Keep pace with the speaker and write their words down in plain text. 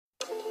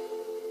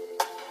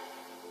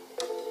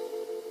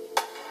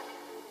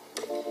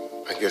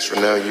I guess for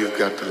now you've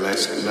got the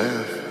last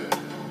laugh.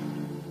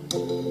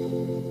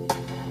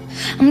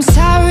 I'm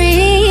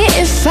sorry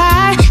if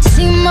I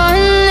seem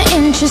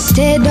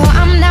uninterested, or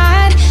I'm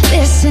not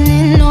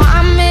listening, or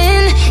I'm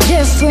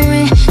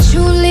indifferent.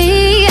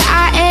 Truly,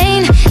 I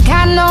ain't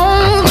got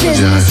no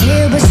business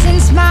here, but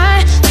since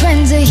my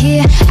friends are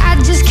here, I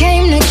just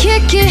came to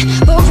kick it.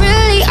 But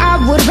really, I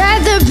would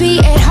rather be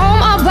at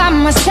home all by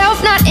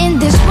myself, not in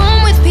this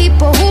room with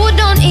people who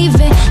don't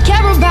even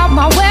care about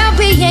my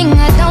well-being.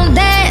 I don't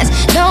dance,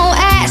 don't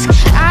ask,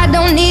 I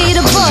don't need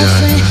a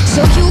boyfriend,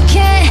 so you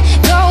can't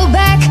go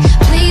back.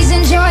 Please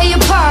enjoy your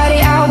party,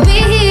 I'll be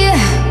here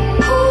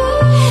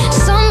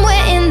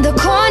somewhere in the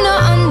corner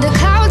under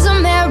clouds of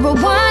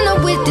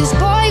marijuana with this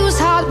boy who's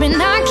hollering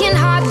I can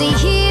hardly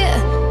hear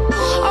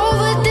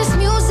over this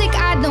music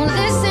I don't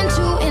listen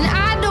to, and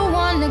I don't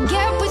wanna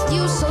get with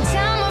you, so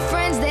tell my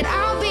friends that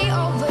I'll be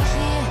over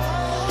here.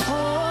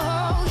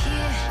 Oh,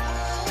 here.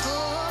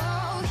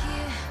 Oh,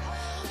 here.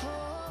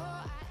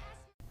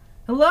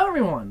 Hello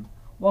everyone!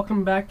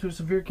 Welcome back to a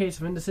severe case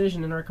of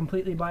indecision and our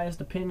completely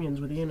biased opinions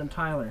with Ian and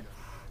Tyler.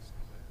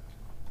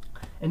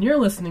 And you're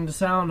listening to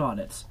Sound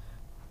Audits.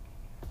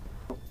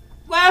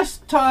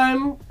 Last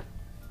time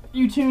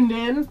you tuned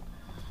in,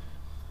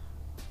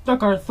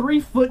 stuck our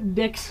 3-foot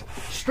dicks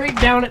straight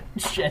down at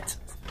shit.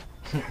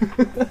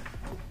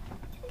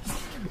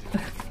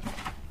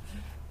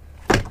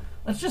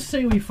 Let's just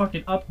say we fucked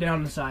it up, down,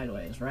 and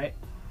sideways, right?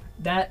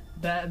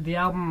 The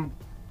album,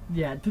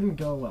 yeah, it didn't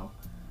go well.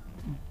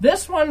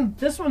 This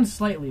one's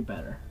slightly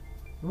better.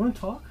 You want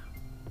to talk?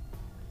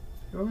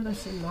 You're over there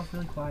sitting off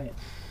really quiet.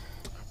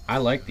 I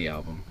like the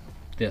album.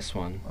 This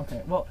one.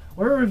 Okay, well,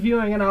 we're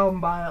reviewing an album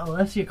by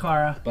Alessia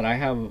Cara. But I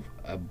have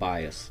a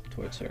bias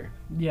towards her.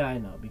 Yeah, I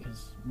know,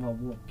 because, well,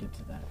 we'll get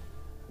to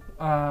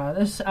that.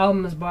 This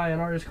album is by an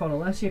artist called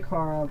Alessia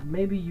Cara.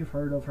 Maybe you've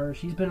heard of her.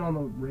 She's been on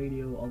the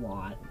radio a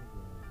lot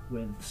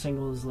with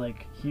singles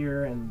like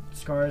Here and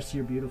Scars to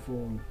Your Beautiful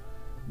and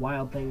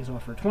Wild Things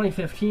off her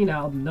 2015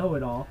 album, Know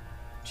It All.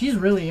 She's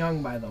really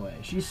young, by the way.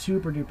 She's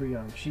super duper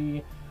young.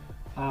 She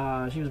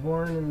was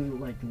born in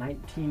like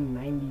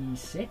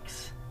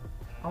 1996.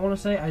 I want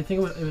to say. I think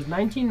it was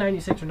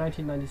 1996 or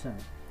 1997.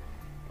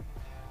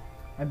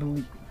 I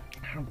believe.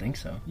 I don't think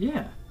so.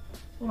 Yeah.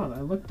 Hold on,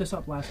 I looked this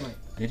up last night.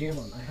 Did you?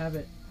 Hold on, I have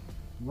it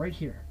right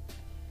here.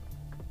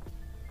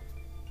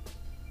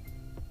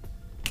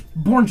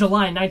 Born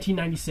July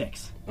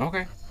 1996.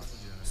 Okay.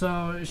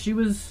 So she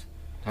was.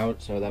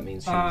 So that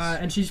means she's...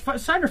 and she's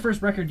signed her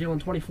first record deal in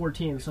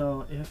 2014,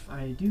 so if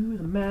I do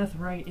the math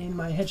right in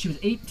my head, she was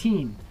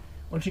 18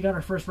 when she got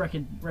her first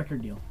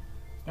record deal.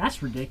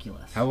 That's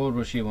ridiculous. How old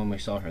was she when we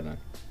saw her then?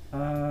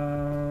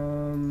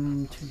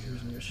 2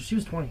 years later. So she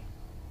was 20.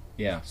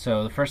 Yeah,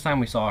 so the first time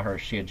we saw her,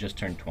 she had just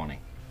turned 20.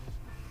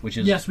 Which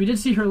is... Yes, we did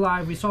see her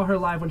live. We saw her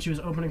live when she was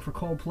opening for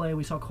Coldplay.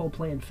 We saw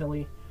Coldplay in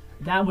Philly.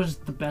 That was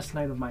the best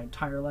night of my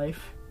entire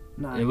life.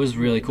 It was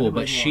really cool,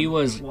 but she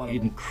was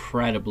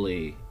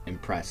incredibly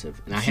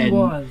impressive. And I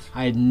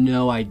had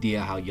no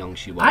idea how young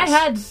she was. I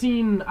had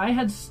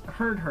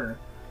heard her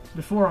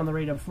before on the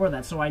radio before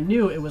that, so I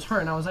knew it was her,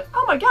 and I was like,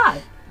 oh my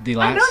god, I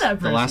know that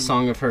person. The last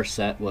song of her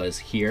set was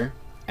Here,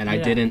 and I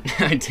didn't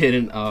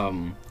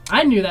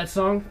I knew that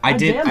song. I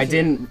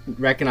didn't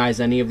recognize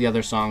any of the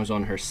other songs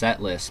on her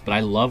set list, but I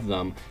loved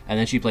them, and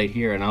then she played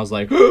Here, and I was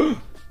like,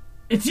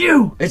 it's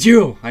you! It's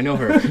you! I know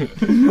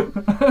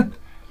her.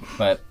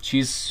 But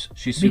she's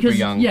super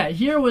young. Yeah,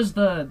 Here was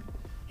the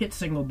hit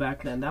single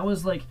back then. That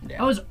was like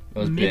that was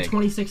mid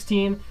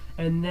 2016,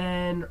 and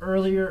then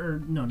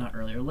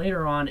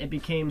later on it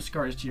became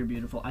Scars to Your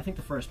Beautiful. I think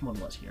the first one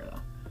was Here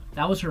though.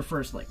 That was her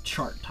first like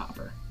chart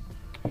topper.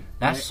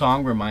 That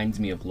song reminds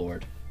me of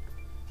Lorde.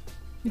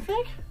 You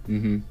think?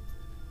 Mm-hmm.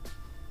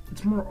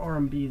 It's more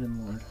R&B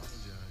than Lorde.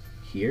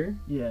 Here?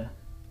 Yeah.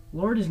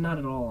 Lorde is not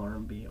at all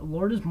R&B.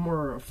 Lorde is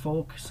more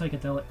folk,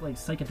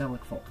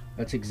 psychedelic folk.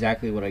 That's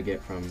exactly what I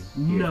get from Here.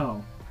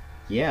 No.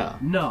 Yeah.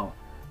 No.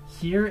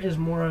 Here is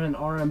more of an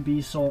R&B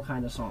soul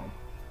kind of song.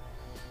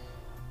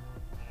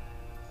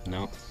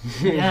 No.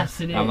 Yes,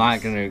 it is. I'm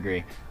not going to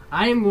agree.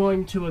 I am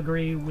going to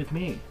agree with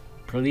me.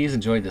 Please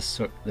enjoy this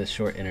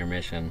short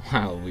intermission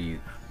while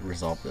we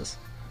resolve this.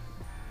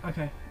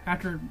 Okay.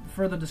 After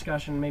further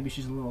discussion, maybe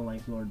she's a little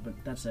like Lorde, but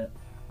that's it.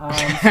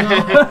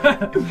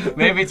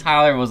 Maybe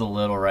Tyler was a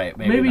little right.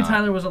 Maybe not.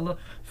 Tyler was a little.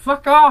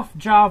 Fuck off!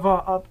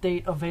 Java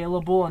update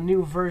available. A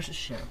new version.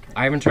 Shit. Okay.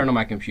 I haven't turned on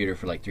my computer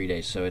for like 3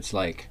 days, so it's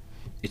like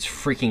it's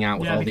freaking out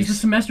with all these. Yeah, because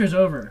the semester's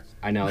over.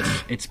 I know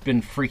it's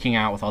been freaking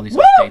out with all these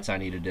updates I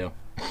need to do.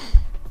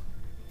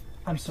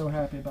 I'm so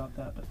happy about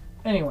that, but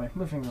anyway,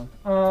 moving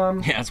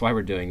on. Yeah, that's why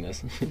we're doing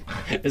this.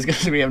 It's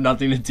because we have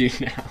nothing to do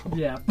now.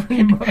 Yeah,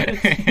 pretty much.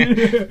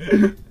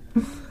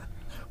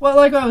 Well,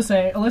 like I was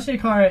saying,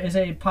 Alessia Cara is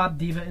a pop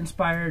diva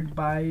inspired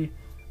by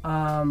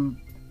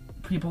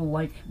people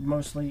like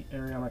mostly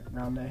Ariana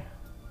Grande.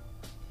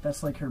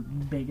 That's like her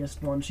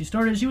biggest one. She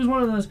was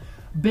one of those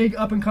big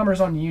up-and-comers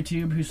on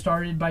YouTube who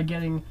started by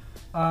getting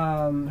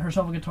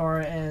herself a guitar,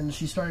 and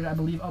she started, I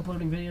believe,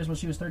 uploading videos when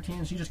she was 13,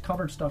 and she just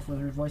covered stuff with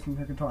her voice and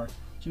her guitar.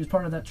 She was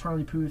part of that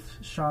Charlie Puth,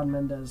 Shawn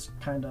Mendes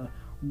kind of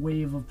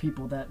wave of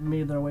people that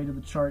made their way to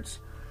the charts.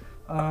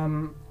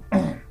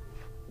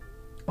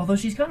 Although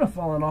she's kind of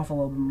fallen off a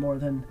little bit more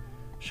than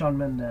Shawn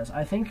Mendes.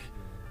 I think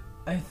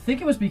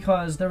it was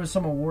because there was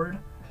some award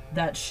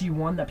that she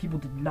won that people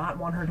did not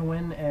want her to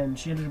win, and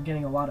she ended up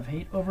getting a lot of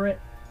hate over it,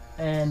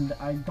 and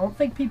I don't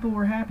think people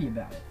were happy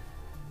about it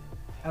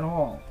at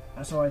all.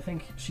 So I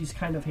think she's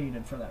kind of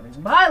hated for that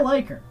reason. But I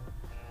like her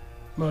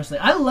mostly.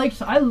 I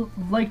liked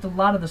a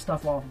lot of the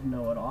stuff off of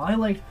Know It All. I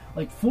liked,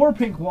 like, Four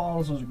Pink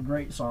Walls was a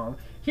great song.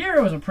 Here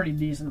was a pretty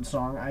decent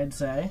song, I'd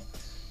say,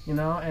 you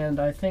know. And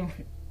I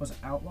think, was it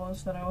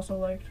Outlaws that I also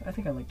liked? I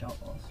think I liked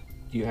Outlaws.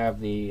 Do you have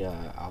the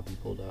album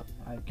pulled up?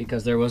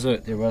 Because there was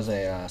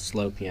a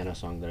slow piano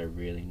song that I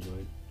really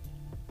enjoyed.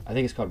 I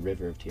think it's called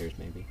River of Tears,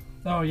 maybe.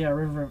 Oh yeah,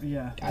 River of,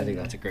 yeah. I think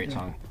that's a great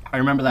song. I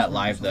remember that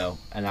live though,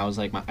 and that was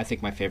like I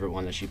think my favorite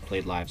one that she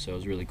played live, so it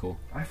was really cool.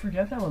 I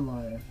forget that one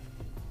live.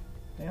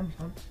 Damn,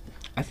 son.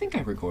 I think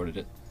I recorded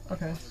it.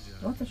 Okay,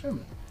 you'll have to show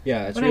me.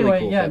 Yeah, it's but really anyway,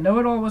 cool. Yeah, Know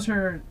It All was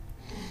her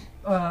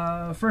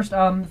first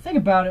album. The thing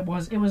about it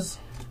was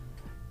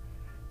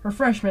her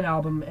freshman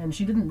album, and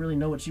she didn't really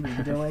know what she was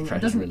doing.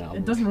 It doesn't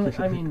really.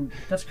 I mean,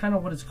 that's kind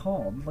of what it's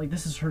called. Like,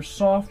 this is her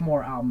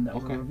sophomore album that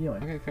we're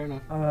reviewing. Okay, fair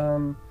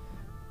enough.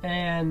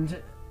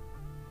 And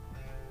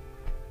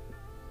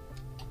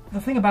the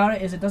thing about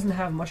it is, it doesn't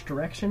have much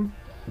direction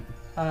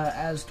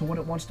as to what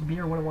it wants to be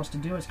or what it wants to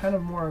do. It's kind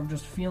of more of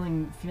just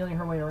feeling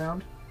her way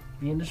around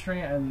the industry,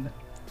 and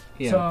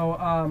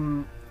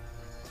so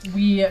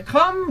we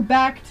come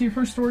back to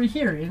her story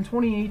here in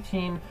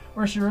 2018,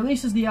 where she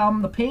releases the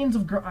album The Pains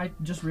of Growing. I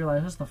just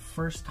realized that's the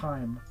first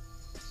time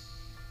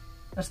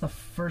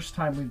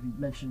we've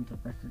mentioned the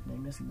record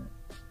name, isn't it?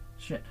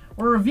 Shit.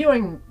 We're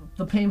reviewing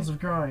The Pains of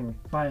Growing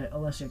by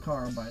Alessia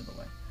Cara, by the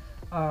way.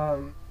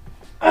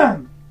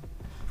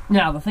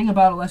 Now, the thing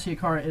about Alessia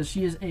Cara is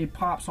she is a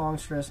pop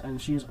songstress,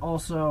 and she is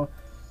also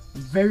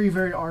very,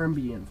 very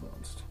R&B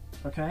influenced.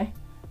 Okay?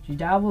 She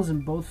dabbles in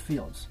both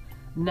fields.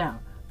 Now,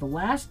 the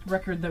last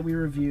record that we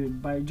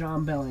reviewed by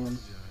Jon Bellion,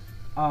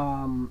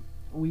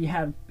 we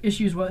had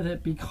issues with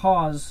it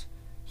because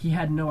he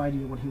had no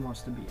idea what he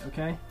wants to be,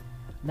 okay?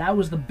 That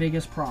was the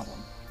biggest problem.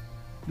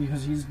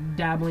 Because he's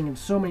dabbling in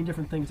so many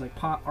different things like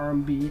pop,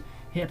 R&B,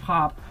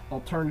 hip-hop,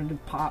 alternative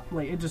pop,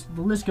 like,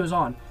 the list goes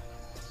on.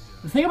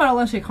 The thing about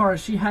Alessia Cara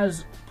is she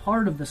has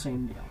part of the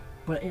same deal,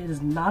 but it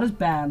is not as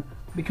bad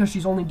because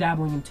she's only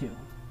dabbling in two,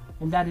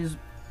 and that is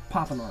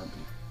pop and R&B.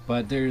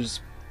 But there's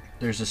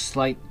a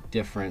slight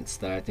difference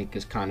that I think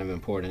is kind of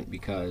important,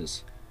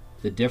 because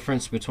the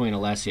difference between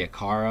Alessia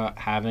Cara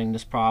having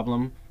this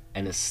problem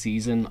and a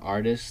seasoned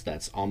artist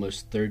that's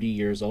almost 30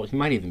 years old, he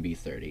might even be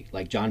 30,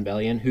 like Jon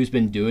Bellion, who's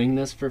been doing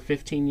this for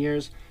 15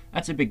 years,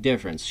 that's a big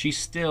difference. She's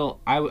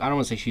still, I don't want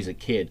to say she's a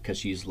kid, because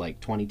she's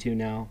like 22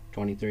 now,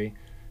 23,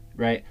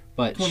 right?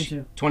 But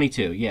 22.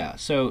 22, yeah.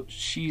 So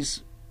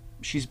she's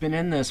been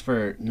in this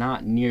for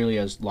not nearly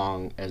as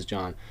long as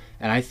Jon.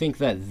 And I think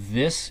that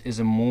this is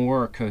a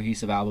more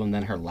cohesive album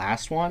than her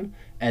last one,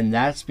 and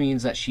that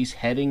means that she's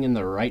heading in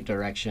the right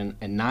direction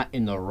and not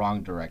in the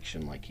wrong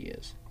direction like he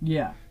is.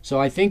 Yeah. So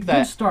I think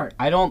that good start.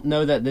 I don't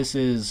know that this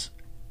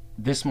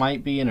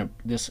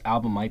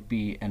album might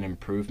be an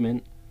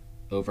improvement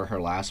over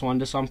her last one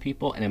to some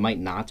people, and it might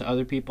not to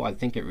other people. I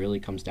think it really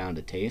comes down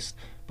to taste,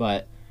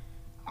 but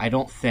I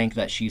don't think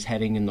that she's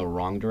heading in the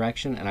wrong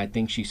direction, and I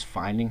think she's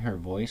finding her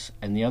voice.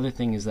 And the other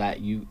thing is that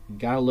you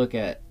got to look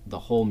at the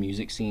whole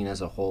music scene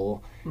as a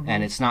whole,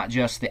 and it's not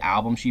just the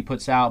album she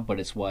puts out, but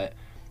it's what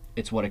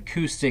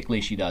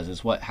acoustically she does.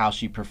 It's how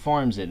she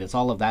performs it. It's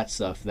all of that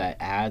stuff that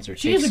adds or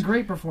she takes. She is a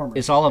great performer.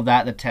 It's all of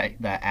that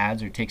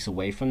adds or takes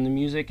away from the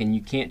music, and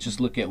you can't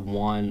just look at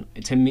one.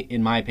 To me,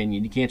 in my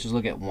opinion, you can't just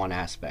look at one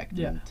aspect.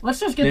 Yeah, let's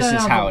just get that.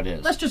 This is how it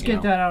is. Let's just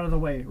get that out of the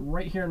way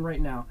right here and right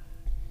now.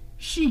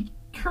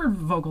 Her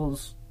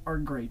vocals are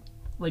great.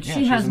 Like,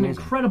 she has an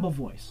incredible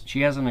voice.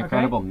 She has an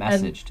incredible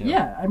message too.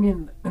 Yeah, I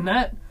mean, and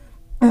that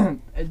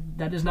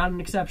that is not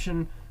an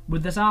exception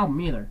with this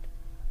album either.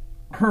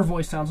 Her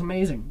voice sounds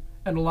amazing,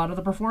 and a lot of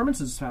the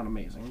performances sound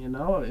amazing. You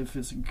know, if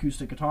it's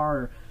acoustic guitar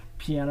or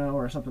piano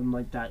or something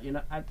like that, you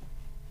know,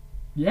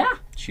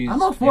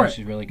 I'm all for it.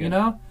 She's really good. You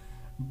know,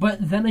 but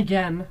then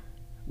again,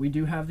 we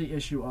do have the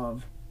issue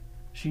of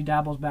she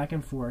dabbles back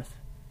and forth.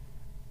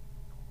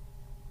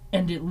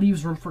 And it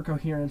leaves room for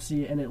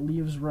coherency, and it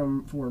leaves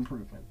room for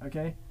improvement,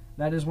 okay?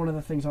 That is one of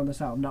the things on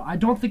this album. Now, I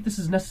don't think this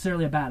is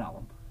necessarily a bad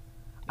album.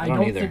 I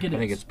don't either. think it is. I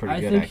think it's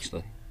pretty good,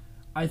 actually.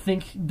 I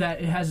think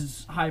that it has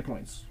its high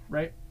points,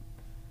 right?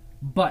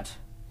 But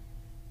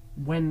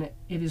when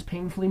it is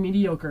painfully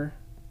mediocre,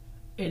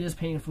 it is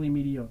painfully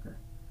mediocre.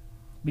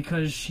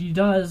 Because she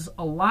does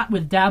a lot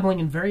with dabbling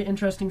in very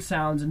interesting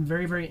sounds and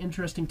very, very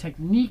interesting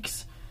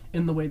techniques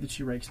in the way that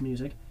she writes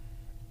music.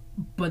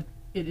 But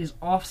it is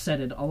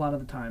offsetted a lot of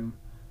the time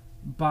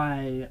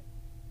by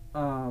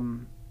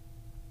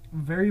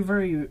very,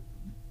 very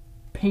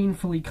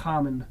painfully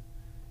common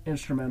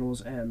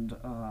instrumentals and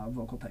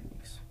vocal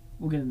techniques.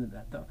 We'll get into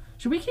that though.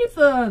 Should we keep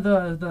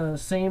the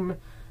same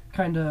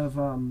kind of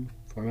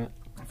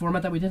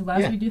format that we did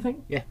last week? Do you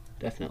think? Yeah,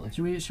 definitely.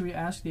 Should we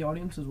ask the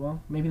audience as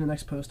well? Maybe the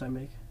next post I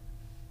make.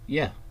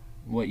 Yeah,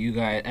 what you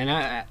guys, and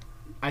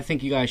I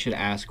think you guys should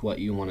ask what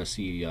you want to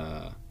see,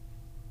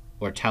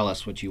 or tell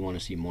us what you want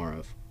to see more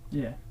of.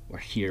 Yeah. Or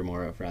hear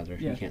more of, rather.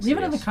 Yeah. You can't Leave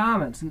see it in the us.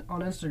 comments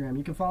on Instagram.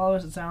 You can follow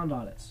us at Sound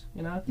Audits.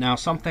 You know. Now,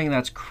 something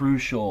that's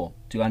crucial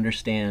to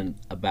understand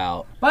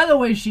about. By the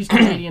way, she's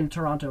Canadian,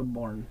 Toronto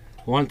born.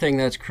 One thing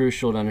that's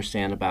crucial to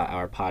understand about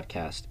our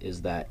podcast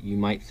is that you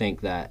might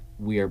think that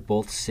we are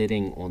both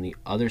sitting on the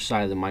other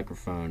side of the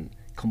microphone,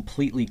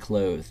 completely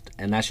clothed,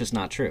 and that's just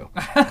not true.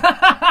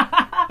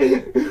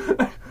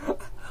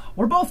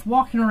 We're both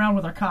walking around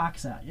with our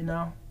cocks out, you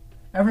know?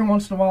 Every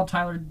once in a while,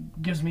 Tyler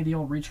gives me the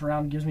old reach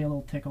around, gives me a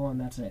little tickle, and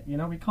that's it. You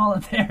know, we call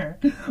it there.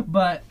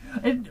 But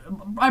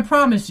I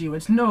promise you,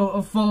 it's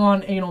no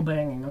full-on anal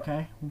banging,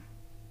 okay?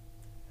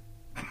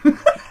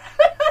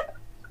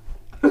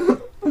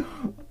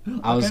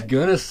 I was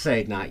gonna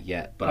say not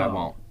yet, but I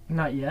won't.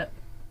 Not yet.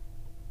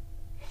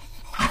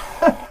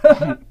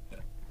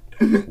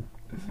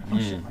 Oh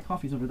shit, my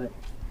coffee's over there.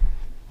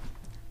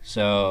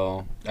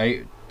 So,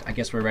 I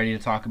guess we're ready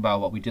to talk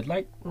about what we did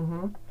like?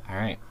 Mm-hmm. All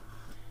right.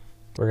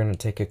 We're going to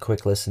take a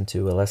quick listen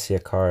to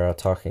Alessia Cara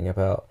talking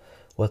about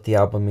what the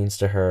album means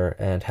to her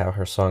and how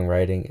her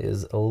songwriting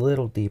is a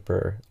little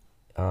deeper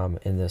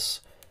in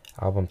this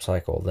album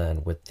cycle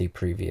than with the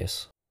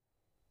previous.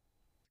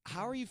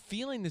 How are you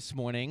feeling this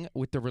morning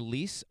with the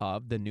release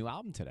of the new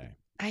album today?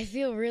 I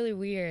feel really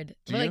weird,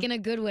 Do but like you? in a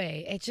good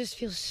way. It just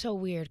feels so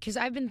weird because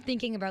I've been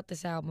thinking about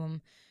this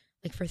album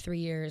like for 3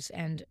 years,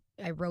 and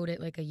I wrote it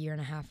like a year and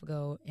a half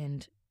ago,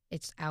 and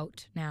it's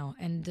out now.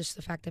 And just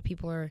the fact that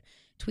people are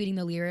tweeting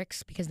the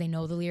lyrics because they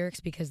know the lyrics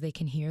because they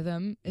can hear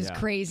them is Yeah.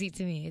 crazy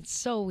to me. It's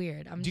so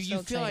weird. Do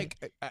you feel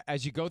like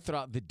as you go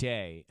throughout the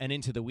day and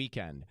into the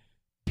weekend,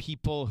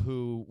 people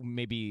who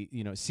maybe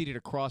seated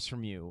across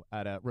from you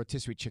at a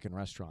rotisserie chicken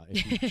restaurant,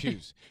 if you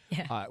choose,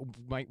 Yeah.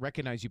 might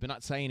recognize you but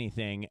not say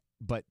anything,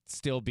 but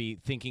still be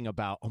thinking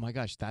about, oh my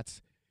gosh,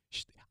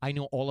 I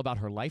know all about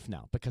her life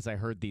now because I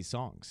heard these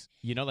songs.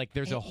 Like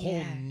there's a whole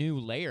Yeah. new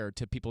layer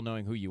to people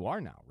knowing who you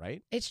are now,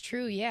 right? It's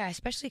true, yeah,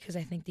 especially because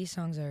I think these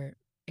songs are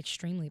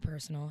extremely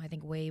personal. I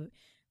think way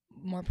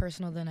more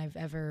personal than I've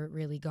ever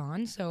really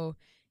gone. So,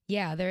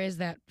 yeah, there is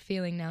that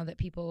feeling now that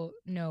people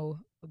know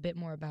a bit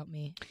more about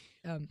me.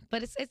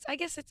 But I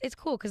guess it's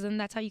cool because then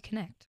that's how you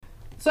connect.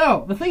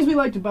 So, the things we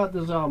liked about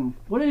this album.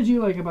 What did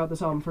you like about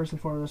this album, first and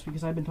foremost?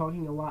 Because I've been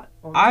talking a lot.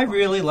 I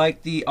really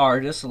like the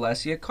artist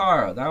Alessia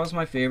Cara. That was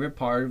my favorite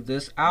part of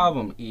this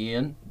album,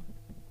 Ian.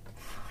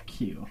 Fuck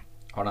you.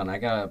 Hold on, I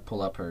gotta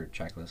pull up her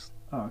checklist.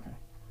 Oh, okay.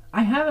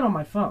 I have it on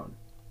my phone.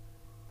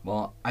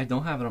 Well, I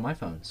don't have it on my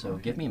phone, so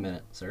Okay. give me a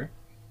minute, sir.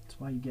 That's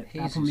why you get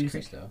Jesus Apple Music.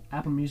 Christo.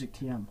 Apple Music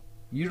TM.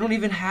 You don't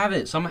even have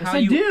it. Somehow Yes, I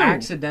you do.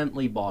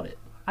 accidentally bought it.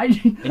 And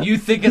And you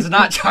think it's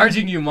not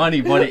charging you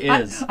money, but it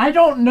is. I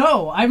don't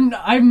know.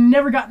 I've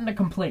never gotten a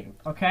complaint.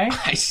 Okay.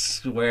 I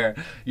swear,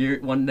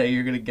 one day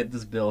you're gonna get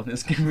this bill and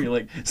it's gonna be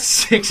like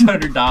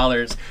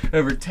 $600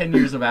 over 10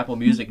 years of Apple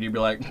Music, and you'll be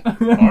like, I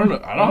don't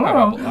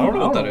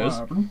know what that is.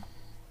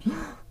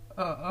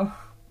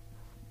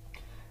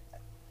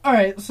 All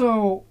right,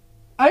 so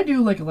I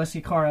do like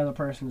Alessia Cara as a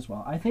person as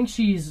well. I think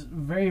she's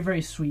very,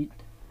 very sweet.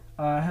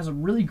 Has a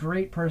really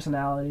great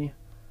personality.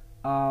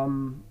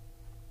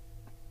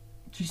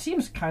 She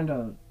seems kind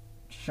of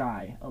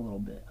shy a little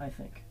bit, I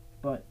think,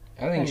 but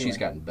I think anyway. she's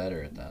gotten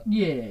better at that.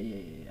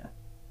 Yeah.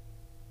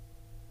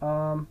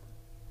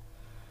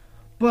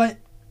 But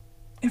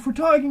if we're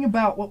talking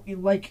about what we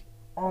like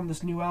on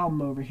this new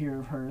album over here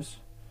of hers,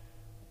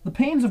 The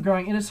Pains of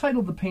Growing, and it's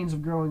titled The Pains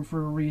of Growing for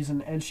a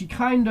reason, and she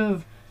kind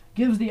of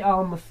gives the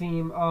album a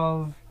theme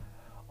of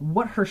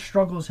what her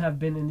struggles have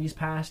been in these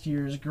past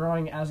years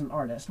growing as an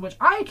artist, which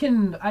I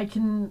can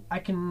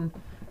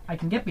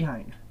get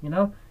behind,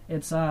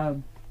 It's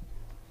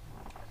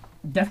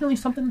definitely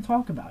something to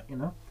talk about,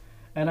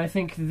 And I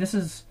think this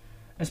is,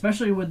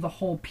 especially with the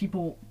whole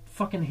people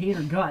fucking hate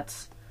her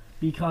guts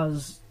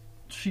because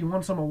she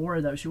won some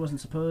award that she wasn't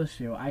supposed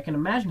to. I can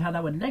imagine how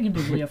that would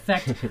negatively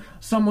affect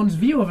someone's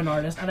view of an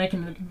artist, and I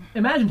can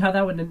imagine how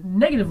that would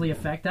negatively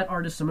affect that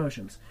artist's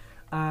emotions.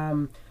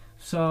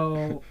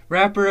 So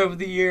Rapper of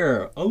the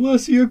Year,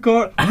 Alessia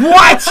Cara.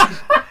 What?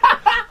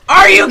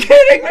 Are you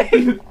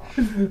kidding me?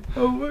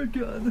 oh my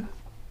god.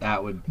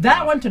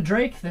 That went to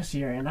Drake this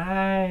year, and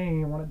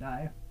I want to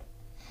die.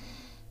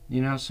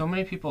 So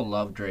many people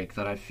love Drake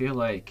that I feel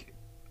like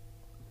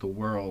the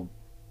world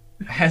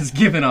has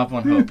given up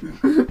on hope.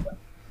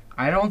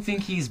 I don't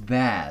think he's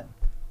bad.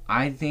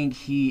 I think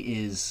he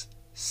is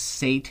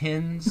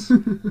Satan's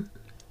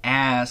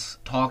ass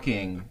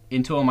talking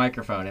into a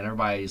microphone, and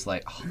everybody's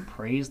like, oh,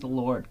 praise the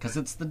Lord, because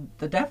it's the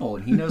devil,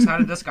 and he knows how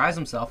to disguise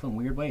himself in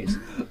weird ways.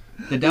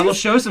 The devil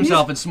shows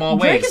himself in small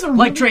Drake ways, is a like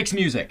really- Drake's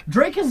music.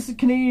 Drake is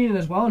Canadian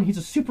as well, and he's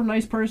a super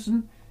nice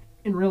person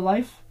in real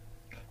life.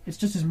 It's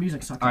just his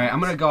music sucks. All right, I'm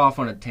going to go off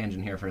on a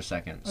tangent here for a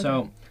second. Okay.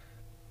 So,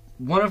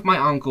 one of my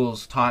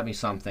uncles taught me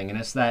something, and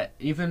it's that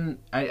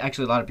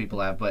actually a lot of people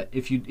have, but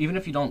even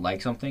if you don't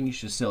like something, you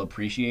should still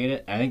appreciate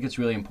it. I think it's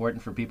really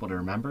important for people to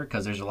remember,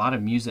 because there's a lot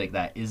of music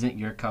that isn't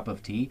your cup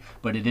of tea,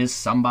 but it is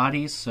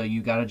somebody's, so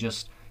you got to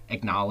just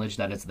acknowledge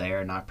that it's there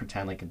and not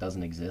pretend like it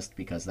doesn't exist,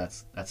 because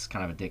that's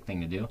kind of a dick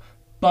thing to do.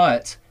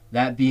 But,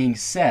 that being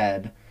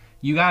said,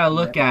 you gotta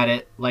look at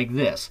it like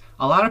this.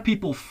 A lot of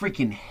people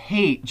freaking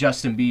hate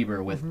Justin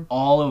Bieber with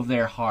all of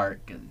their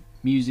heart.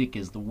 Music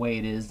is the way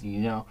it is,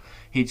 you know.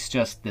 He's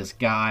just this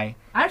guy.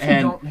 I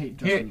actually don't hate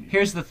Justin Bieber.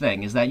 Here's the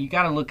thing, is that you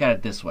gotta look at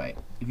it this way.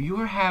 If you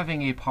were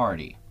having a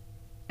party,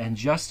 and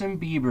Justin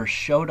Bieber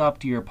showed up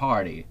to your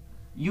party,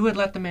 you would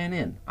let the man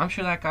in. I'm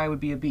sure that guy would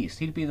be a beast.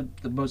 He'd be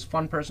the most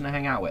fun person to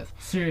hang out with.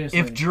 Seriously.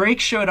 If Drake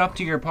showed up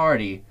to your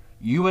party,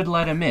 you would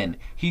let him in.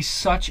 He's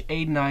such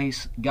a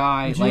nice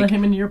guy. Would you let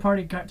him into your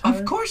party, Tyler?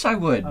 Of course I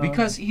would,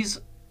 because he's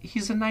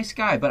a nice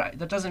guy. But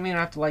that doesn't mean I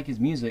have to like his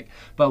music.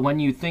 But when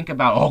you think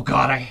about, oh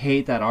God, I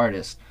hate that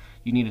artist,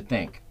 you need to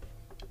think.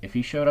 If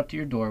he showed up to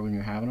your door when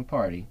you're having a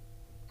party,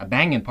 a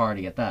banging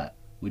party at that,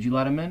 would you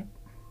let him in?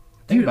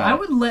 Dude, I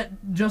would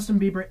let Justin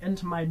Bieber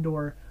into my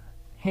door,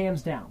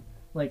 hands down.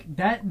 Like,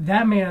 that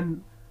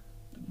man,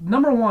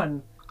 number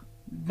one,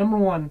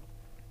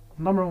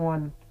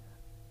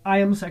 I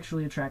am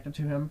sexually attracted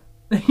to him.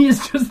 He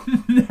is just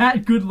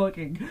that good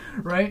looking,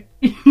 right?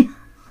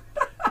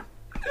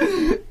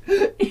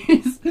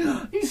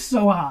 He's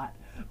so hot,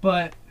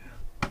 but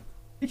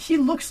he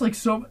looks like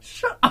so much.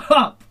 Shut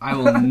up! I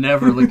will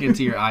never look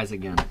into your eyes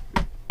again.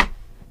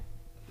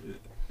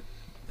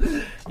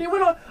 He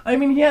went on. I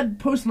mean, he had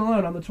Post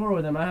Malone on the tour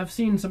with him. I have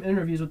seen some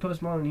interviews with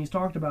Post Malone, and he's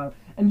talked about him.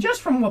 And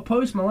just from what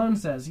Post Malone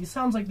says, he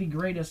sounds like the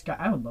greatest guy.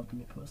 I would love to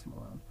meet Post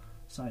Malone.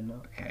 Side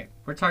note. Okay,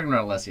 we're talking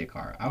about Alessia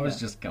Cara. I was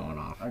just going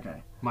off.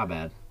 Okay. My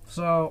bad.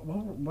 So,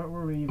 what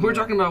were we... We're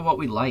talking about what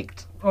we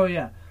liked. Oh,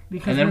 yeah.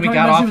 Because and then we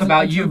got off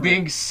about you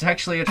being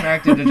sexually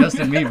attracted to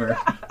Justin Bieber.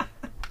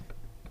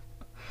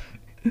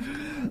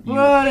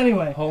 But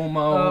anyway.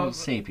 Homo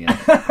sapien.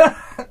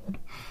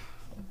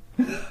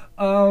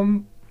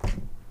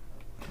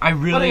 I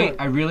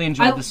really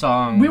enjoyed the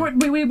song. Wait.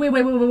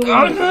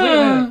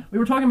 We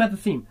were talking about the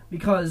theme,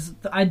 because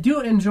I do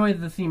enjoy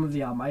the theme of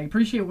the album. I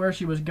appreciate where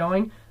she was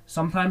going.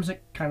 Sometimes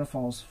it kind of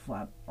falls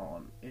flat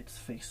on its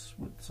face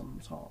with some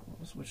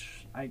songs,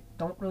 which I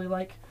don't really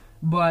like.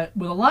 But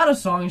with a lot of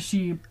songs,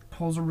 she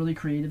pulls a really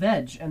creative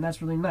edge, and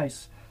that's really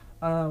nice.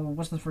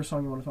 What's the first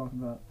song you want to talk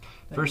about?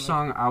 First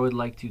song I would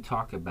like to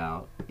talk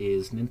about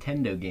is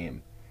Nintendo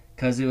Game.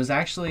 Because it was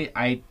actually,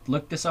 I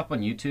looked this up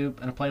on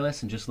YouTube in a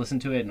playlist and just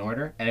listened to it in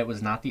order, and it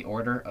was not the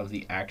order of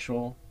the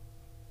actual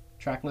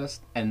track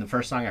list. And the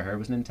first song I heard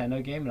was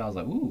Nintendo Game, and I was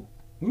like, ooh,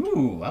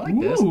 I like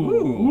this.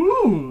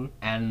 Ooh.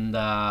 And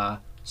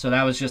so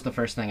that was just the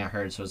first thing I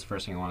heard, so it's the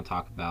first thing I want to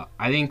talk about.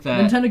 I think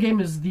that Nintendo Game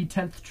is the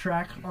 10th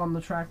track on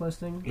the track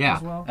listing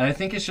as well. And I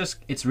think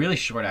it's really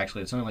short,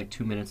 actually. It's only like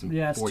 2 minutes and 40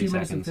 seconds. Yeah, it's 2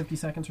 minutes and 50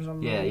 seconds or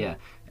something. Yeah.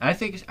 And I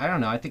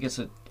think it's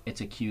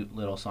a cute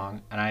little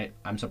song, and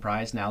I'm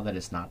surprised now that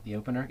it's not the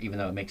opener, even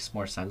though it makes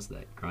more sense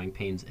that Growing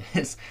Pains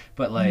is.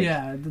 But like,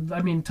 yeah,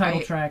 I mean,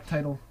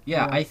 title.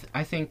 Yeah,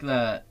 I think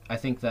that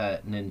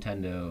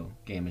Nintendo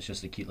Game is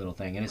just a cute little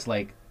thing, and it's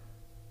like,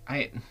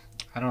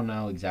 I don't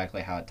know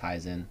exactly how it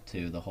ties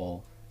into the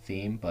whole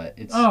theme, but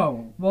it's...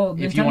 Oh, well...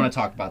 If you want to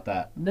talk about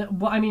that.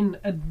 Well, I mean,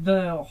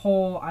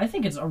 I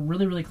think it's a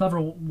really, really clever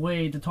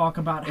way to talk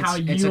about how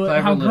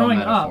growing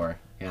up...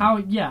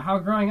 Yeah. How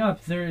growing up,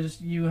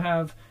 you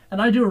have...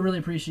 And I do really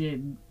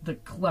appreciate the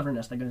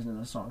cleverness that goes into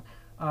the song.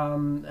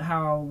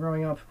 How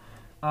growing up,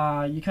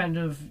 you kind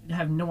of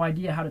have no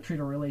idea how to treat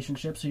a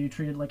relationship, so you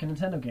treat it like a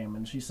Nintendo game.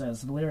 And she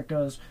says, the lyric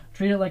goes,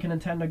 treat it like a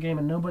Nintendo game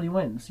and nobody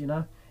wins, you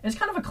know? It's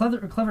kind of a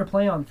clever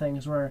play on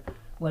things where,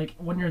 like,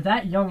 when you're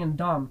that young and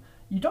dumb,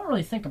 you don't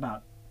really think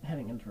about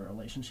heading into a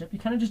relationship. You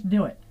kind of just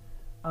do it.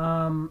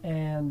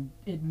 And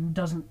it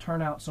doesn't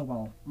turn out so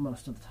well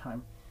most of the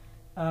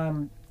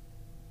time.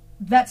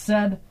 That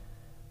said,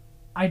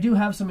 I do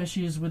have some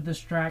issues with this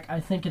track. I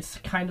think it's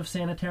kind of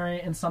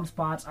sanitary in some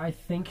spots. I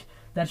think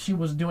that she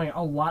was doing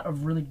a lot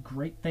of really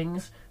great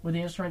things with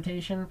the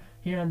instrumentation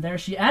here and there.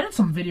 She added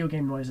some video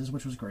game noises,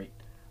 which was great.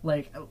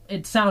 Like,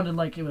 it sounded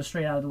like it was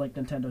straight out of, like,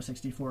 Nintendo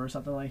 64 or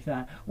something like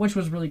that, which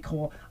was really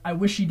cool. I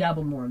wish she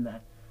dabbled more in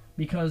that,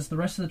 because the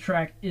rest of the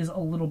track is a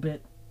little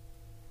bit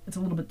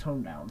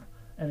toned down,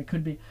 and it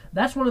could be...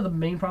 That's one of the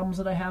main problems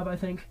that I have, I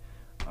think,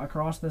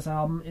 across this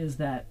album, is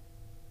that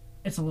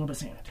it's a little bit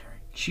sanitary.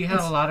 She had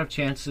a lot of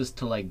chances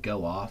to, like,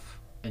 go off,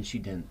 and she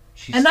didn't.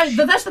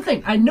 That's the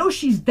thing. I know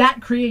she's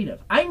that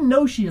creative. I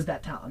know she is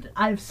that talented.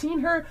 I've seen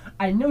her.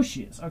 I know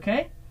she is,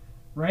 okay?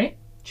 Right?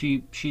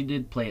 She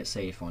did play it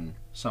safe on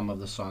some of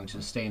the songs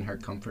and stay in her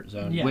comfort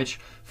zone, which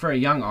for a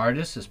young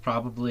artist is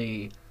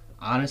probably,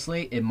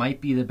 honestly, it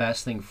might be the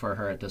best thing for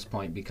her at this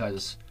point,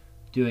 because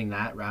doing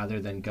that rather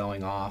than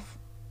going off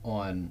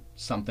on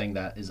something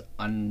that is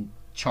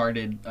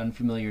charted,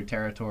 unfamiliar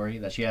territory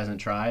that she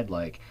hasn't tried.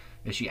 Like,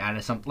 if she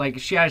added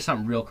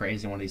something real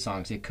crazy in one of these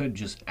songs, it could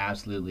just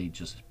absolutely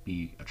just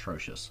be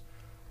atrocious.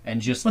 And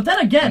just But then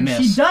again,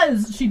 miss.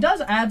 she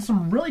does add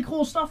some really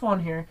cool stuff on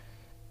here,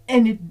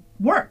 and it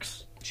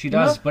works. She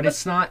does, know? but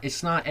it's not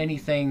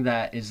anything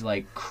that is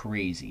like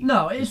crazy.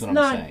 No, is it's what I'm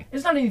not. saying.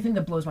 It's not anything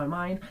that blows my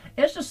mind.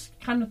 It's just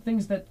kind of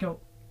things that go,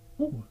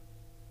 ooh,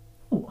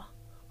 ooh,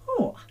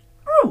 ooh,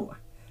 ooh,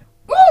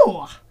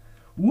 ooh,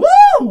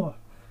 woo,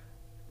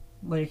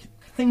 like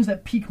things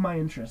that pique my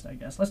interest. I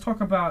guess. Let's talk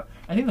about.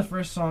 I think the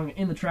first song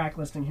in the track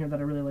listing here that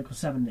I really like was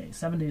 7 Days.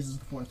 7 Days is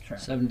the fourth track.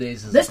 7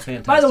 Days is This, a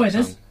fantastic by the way,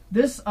 song.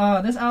 this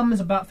album is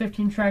about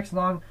 15 tracks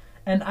long,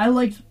 and I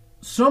liked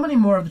so many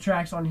more of the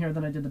tracks on here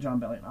than I did the John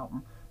Bellion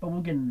album. But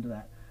we'll get into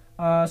that.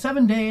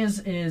 7 Days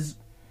is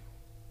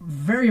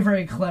very,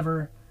 very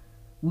clever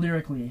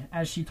lyrically,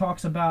 as she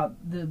talks about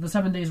the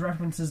 7 days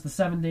references the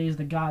 7 days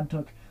that God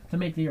took to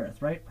make the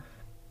earth, right?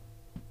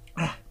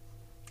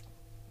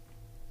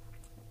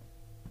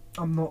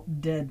 I'm not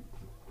dead.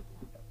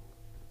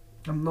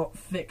 I'm not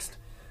fixed.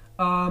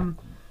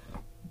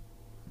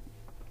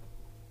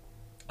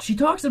 She's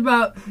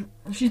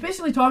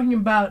basically talking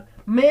about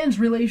man's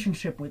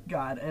relationship with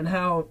God and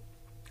how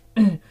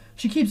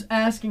she keeps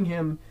asking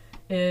him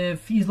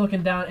if he's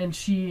looking down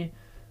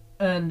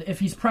and if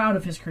he's proud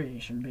of his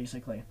creation,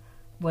 basically.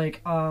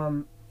 Like,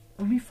 let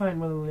me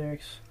find one of the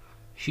lyrics.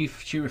 She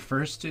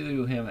refers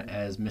to him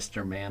as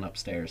Mr. Man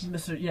upstairs.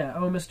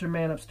 Mr.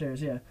 Man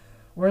upstairs, yeah.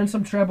 We're in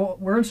some trouble,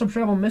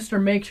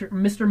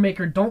 Mr.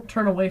 Maker, don't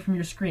turn away from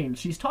your screen.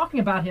 She's talking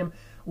about him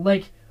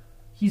like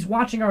he's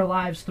watching our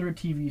lives through a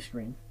TV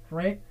screen,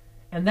 right?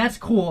 And that's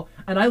cool,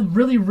 and I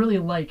really, really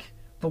like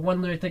the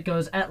one lyric that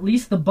goes, at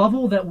least the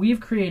bubble that we've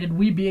created,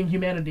 we being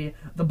humanity,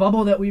 the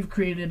bubble that we've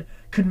created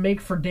could make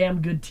for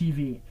damn good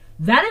TV.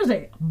 That is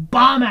a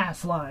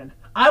bomb-ass line.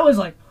 I was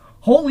like,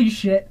 holy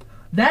shit,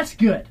 that's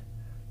good.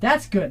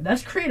 That's good.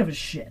 That's creative as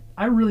shit.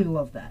 I really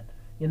love that,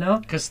 you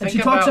know? And she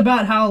talks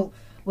about how,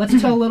 let's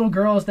tell little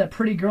girls that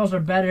pretty girls are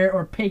better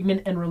or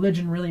pigment and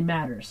religion really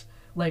matters.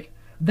 Like,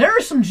 there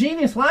are some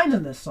genius lines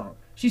in this song.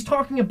 She's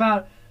talking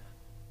about,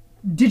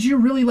 did you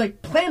really,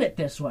 like, plan it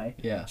this way?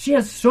 Yeah. She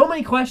has so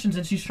many questions,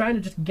 and she's trying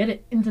to just get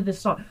it into this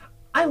song.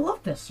 I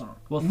love this song.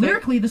 Well,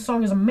 lyrically, this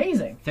song is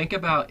amazing. Think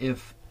about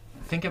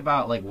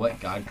like what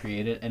God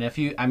created, and if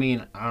you, I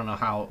mean, I don't know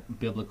how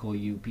biblical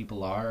you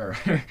people are,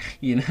 or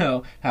you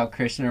know how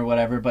Christian or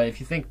whatever, but if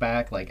you think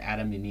back, like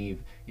Adam and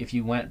Eve, if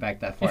you went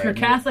back that far, if you're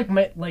Catholic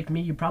like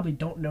me, you probably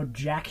don't know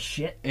jack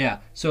shit. Yeah.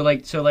 So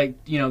like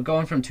you know,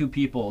 going from two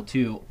people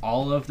to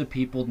all of the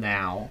people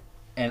now,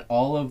 and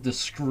all of the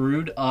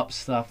screwed up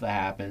stuff that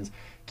happens.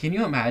 Can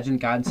you imagine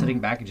God sitting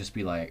back and just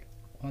be like,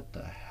 what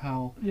the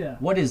hell? Yeah.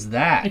 What is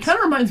that? It kind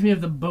of reminds me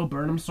of the Bo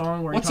Burnham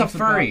song where What's he a talks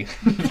furry?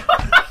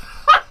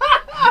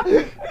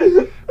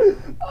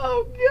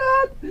 Oh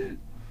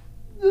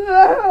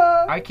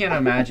God! I can't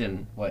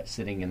imagine what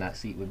sitting in that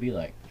seat would be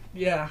like.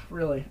 Yeah,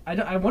 really.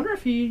 I wonder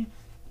if he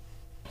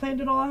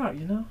planned it all out.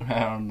 You know? I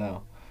don't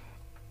know.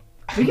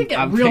 We could get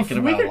I'm real. thinking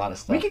about a lot of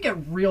stuff. We could get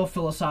real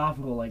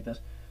philosophical like this.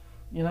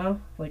 You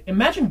know, like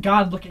imagine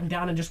God looking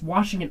down and just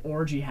watching an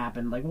orgy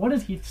happen. Like, what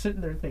is he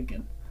sitting there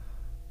thinking?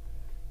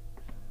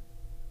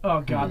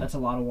 Oh God, that's a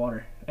lot of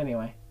water.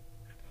 Anyway,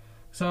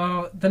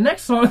 so the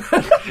next song.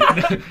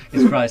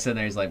 He's probably sitting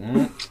there. He's like,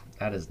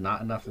 that is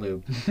not enough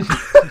lube.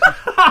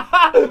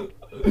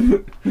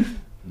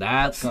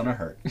 That's gonna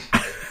hurt.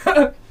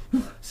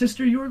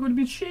 Sister, you are going to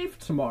be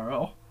shaved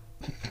tomorrow.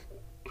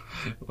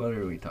 What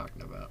are we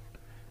talking about?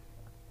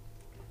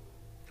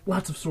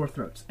 Lots of sore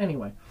throats.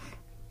 Anyway.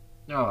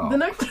 Oh, The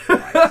next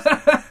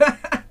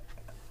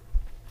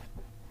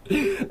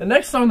the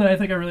next song that I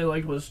think I really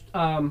liked was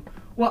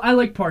well, I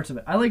liked parts of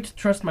it. I liked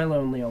Trust My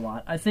Lonely a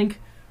lot. I think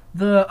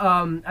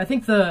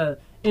the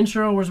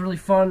intro was really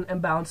fun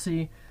and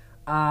bouncy.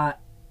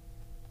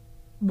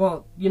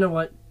 Well, you know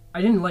what?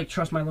 I didn't like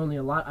Trust My Lonely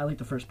a lot. I liked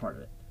the first part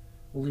of it.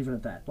 We'll leave it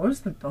at that. What was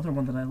the other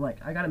one that I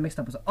liked? I got it mixed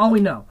up with All We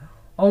Know.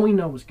 All We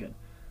Know was good.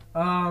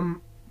 All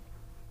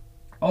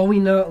We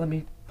Know, let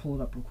me pull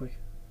it up real quick.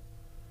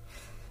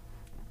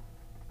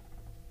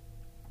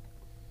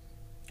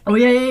 Oh,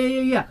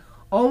 yeah.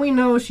 All We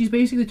Know, she's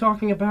basically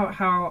talking about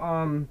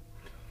how,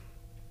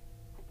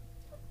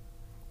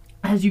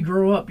 as you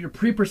grow up, your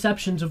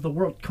preperceptions of the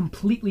world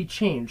completely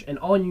change, and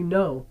all you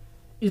know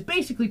is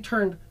basically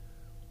turned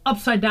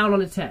upside down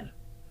on its head.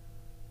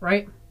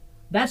 Right?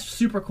 That's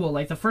super cool.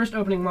 Like, the first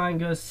opening line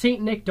goes,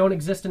 Saint Nick don't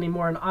exist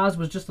anymore, and Oz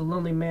was just a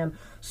lonely man.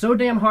 So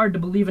damn hard to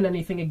believe in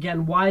anything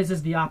again. Wise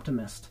is the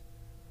optimist.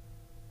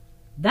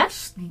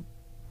 That's...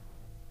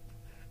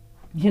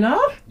 You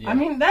know? Yeah. I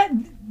mean, that...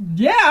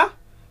 Yeah.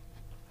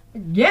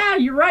 Yeah,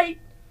 you're right.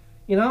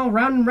 You know,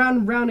 round and round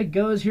and round it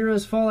goes.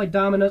 Heroes fall like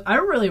dominoes. I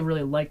really,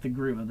 really like the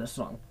groove of this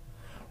song.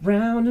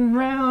 Round and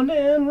round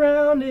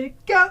it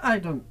goes. I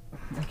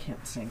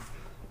can't sing.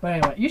 But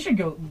anyway, you should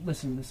go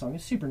listen to this song.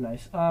 It's super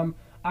nice. The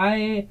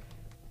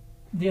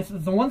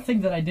one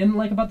thing that I didn't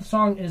like about the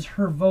song is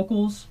her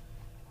vocals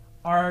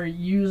are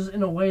used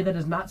in a way that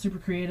is not super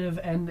creative,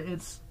 and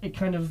it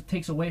kind of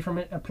takes away from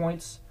it at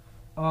points.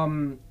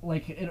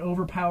 Like it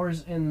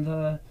overpowers in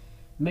the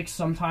mix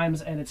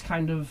sometimes, and it's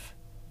kind of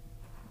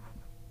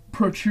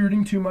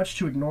protruding too much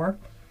to ignore.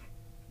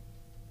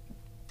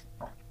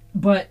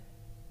 But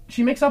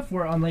she makes up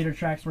for it on later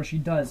tracks where she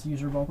does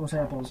use her vocal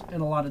samples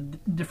in a lot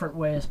of different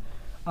ways.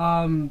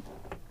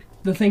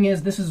 The thing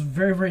is, this is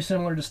very, very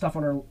similar to stuff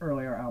on her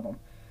earlier album.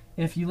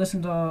 If you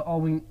listen to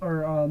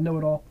Know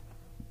It All,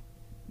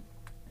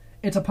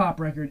 it's a pop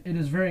record. It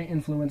is very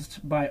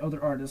influenced by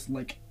other artists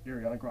like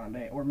Ariana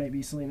Grande or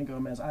maybe Selena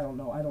Gomez. I don't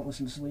know. I don't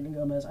listen to Selena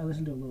Gomez. I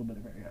listen to a little bit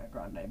of Ariana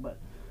Grande, but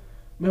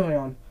moving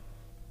on.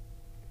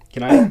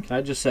 Can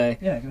I just say,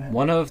 yeah, go ahead.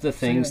 One of the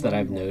things that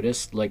I've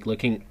noticed, like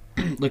looking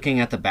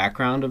at the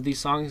background of these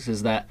songs,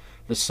 is that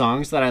the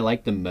songs that I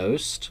like the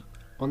most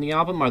on the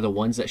album are the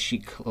ones that she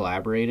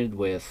collaborated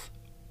with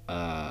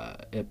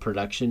a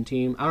production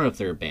team. I don't know if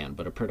they're a band,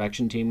 but a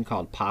production team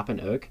called Pop and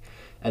Oak.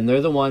 And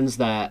they're the ones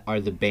that are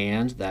the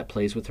band that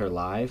plays with her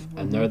live. Mm-hmm.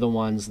 And they're the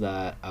ones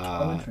that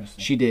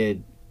she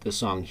did the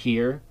song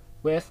Here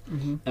with.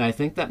 Mm-hmm. And I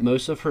think that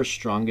most of her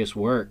strongest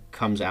work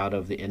comes out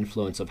of the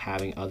influence of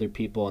having other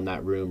people in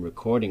that room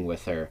recording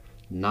with her,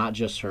 not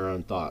just her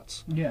own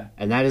thoughts. Yeah.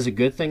 And that is a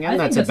good thing, and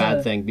that's a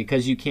bad thing,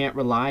 because you can't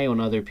rely on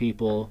other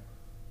people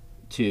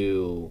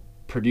to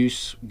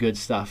produce good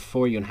stuff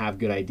for you and have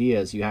good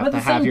ideas. You have to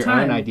have your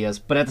own ideas.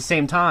 But at the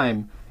same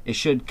time,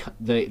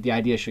 the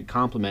idea should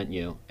complement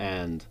you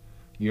and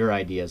your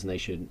ideas, and they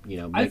should,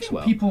 mix well. I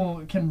think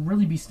people can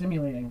really be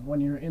stimulating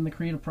when you're in the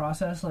creative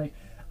process. Like,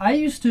 I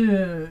used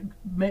to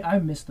I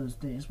miss those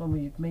days when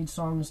we made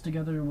songs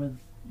together with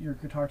your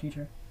guitar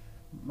teacher,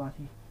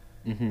 Mati.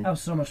 Mm-hmm. That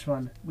was so much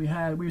fun. We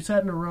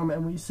sat in a room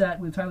and we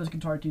sat with Tyler's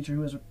guitar teacher,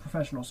 who is a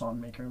professional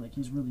song maker. Like,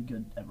 he's really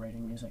good at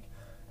writing music,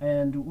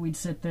 and we'd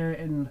sit there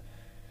and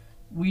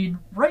we'd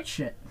write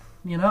shit,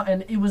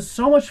 and it was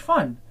so much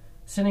fun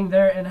sitting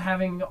there and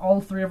having all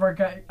three of our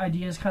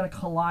ideas kind of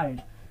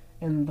collide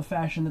in the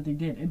fashion that they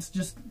did. It's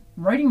just,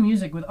 writing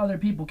music with other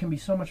people can be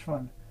so much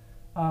fun.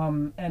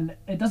 And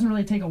it doesn't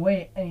really take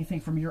away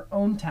anything from your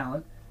own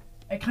talent.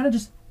 It kind of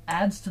just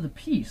adds to the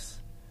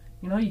piece.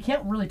 You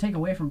can't really take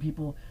away from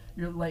people.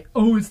 You're like,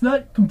 oh, it's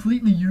not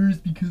completely yours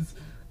because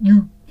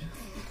you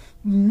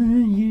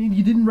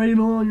didn't write it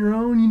all on your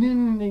own. You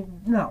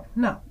didn't. No.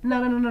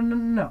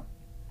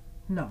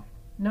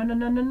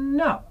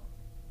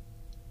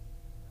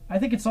 I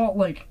think it's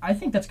all I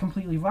think that's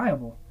completely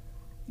viable.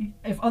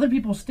 If other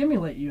people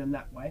stimulate you in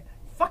that way,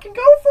 fucking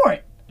go for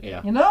it.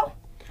 Yeah.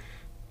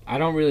 I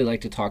don't really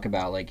like to talk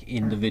about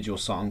individual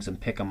songs and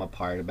pick them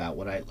apart about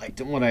what I liked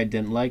and what I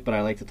didn't like, but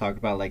I like to talk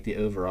about the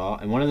overall.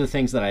 And one of the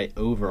things that I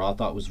overall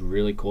thought was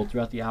really cool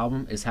throughout the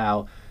album is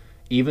how,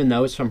 even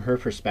though it's from her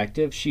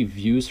perspective, she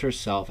views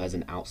herself as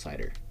an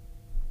outsider.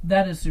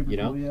 That is super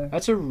cool, yeah.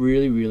 That's a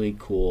really, really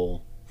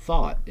cool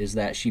thought, is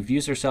that she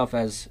views herself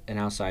as an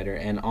outsider,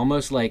 and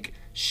almost like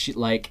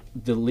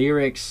the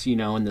lyrics,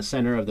 in the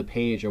center of the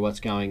page are what's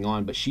going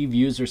on, but she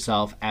views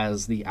herself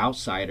as the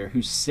outsider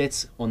who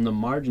sits on the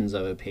margins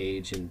of a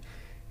page and,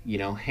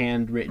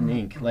 handwritten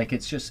ink.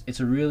 It's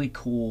a really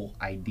cool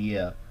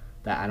idea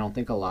that I don't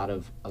think a lot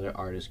of other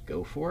artists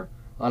go for.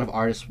 A lot of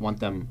artists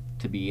want them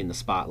to be in the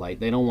spotlight.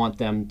 They don't want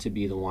them to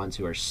be the ones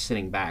who are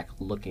sitting back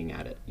looking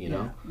at it,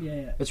 Yeah.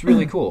 It's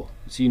really cool.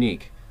 It's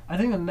unique. I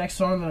think the next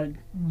song that I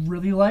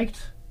really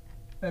liked,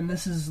 and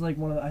this is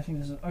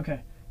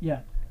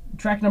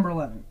track number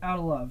 11, Out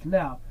of Love.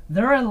 Now,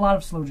 there are a lot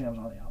of slow jams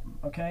on the album,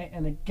 okay?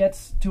 And it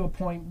gets to a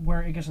point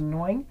where it gets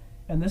annoying,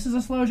 and this is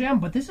a slow jam,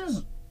 but this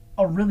is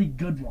a really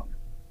good one.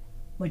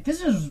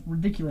 This is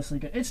ridiculously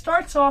good. It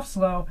starts off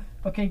slow,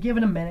 okay, give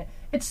it a minute.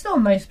 It's still a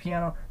nice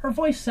piano. Her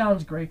voice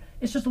sounds great.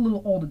 It's just a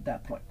little old at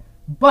that point.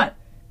 But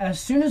as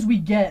soon as we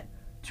get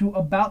to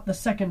about the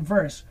second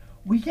verse,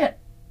 we get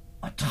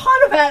a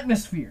ton of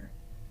atmosphere.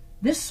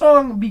 This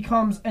song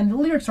becomes, and the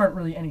lyrics aren't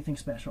really anything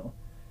special.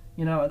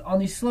 On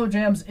these slow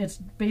jams, it's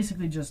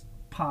basically just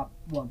pop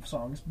love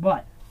songs.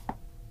 But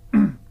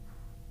the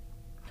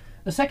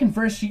second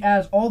verse, she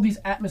adds all these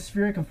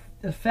atmospheric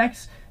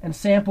effects and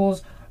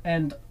samples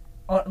and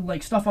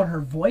stuff on her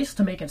voice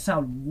to make it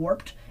sound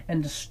warped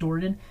and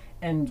distorted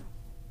and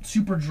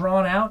super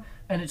drawn out,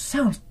 and it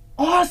sounds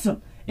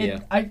awesome.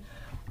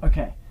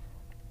 Okay,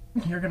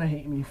 you're gonna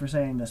hate me for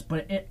saying this,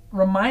 but it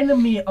reminded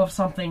me of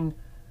something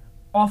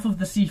off of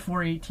the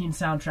C418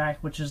 soundtrack,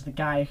 which is the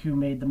guy who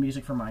made the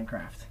music for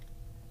Minecraft.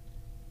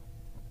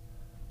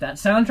 That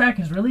soundtrack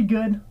is really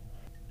good.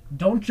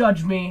 Don't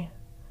judge me.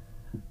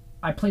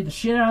 I played the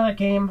shit out of that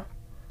game.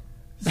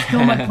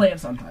 Still might play it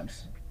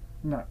sometimes.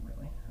 Not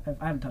really.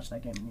 I haven't touched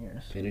that game in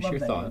years. Finish your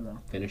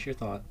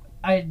thought.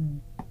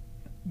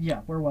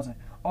 Where was I?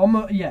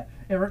 Almost. Yeah,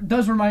 it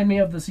does remind me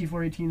of the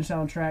C418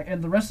 soundtrack,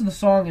 and the rest of the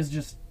song is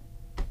just,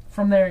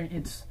 from there,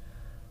 it's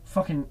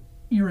fucking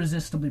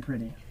irresistibly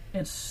pretty.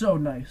 It's so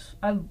nice.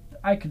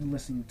 I could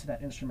listen to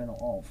that instrumental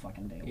all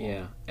fucking day long.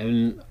 Yeah,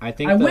 and I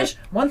think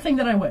one thing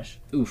that I wish.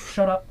 Oof.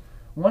 Shut up.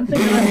 One thing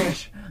that I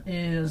wish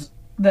is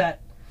that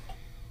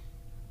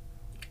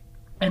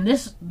and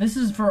this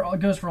is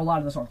goes for a lot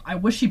of the songs. I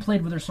wish she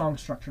played with her song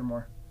structure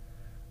more,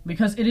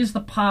 because it is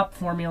the pop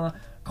formula: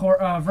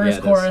 verse,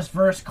 chorus,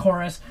 verse,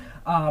 chorus,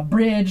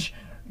 bridge,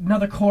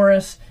 another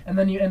chorus, and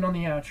then you end on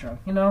the outro.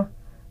 You know,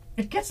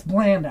 it gets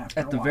bland after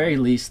a At the while. very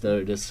least, though,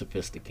 it is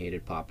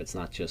sophisticated pop. It's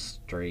not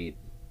just straight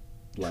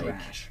like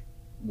Trash.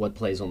 what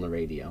plays on the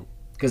radio.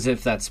 Because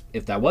if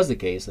that was the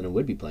case, then it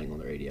would be playing on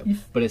the radio.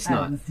 But it's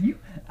not. With you,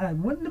 I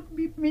want to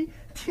be me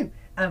too.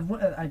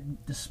 I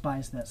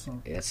despise that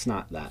song. It's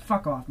not that.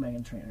 Fuck off,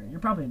 Megan Trainor. You're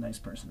probably a nice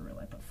person in real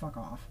life, but fuck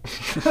off.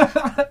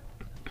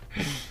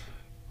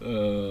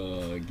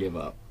 Give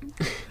up.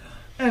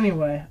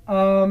 Anyway,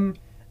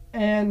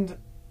 and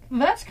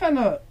that's kind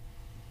of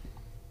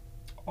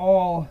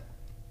all.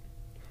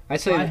 I'd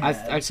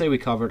had. say we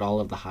covered all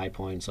of the high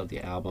points of the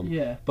album.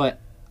 Yeah. But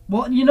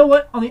Well, you know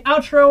what? On the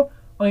outro,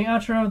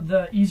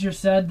 the Easier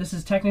Said. This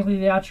is technically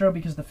the outro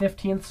because the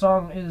 15th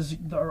song is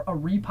a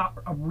reprise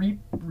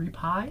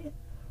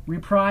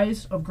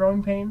of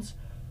Growing Pains.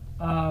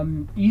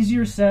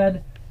 Easier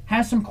Said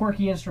has some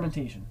quirky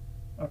instrumentation,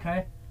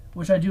 okay,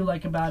 which I do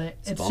like about it.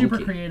 It's super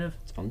funky. creative.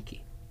 It's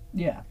funky.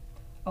 Yeah,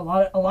 a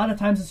lot of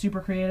times it's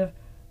super creative,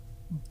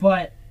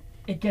 but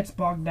it gets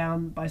bogged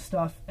down by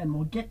stuff, and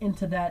we'll get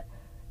into that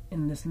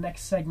in this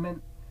next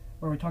segment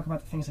where we talk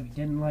about the things that we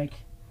didn't like,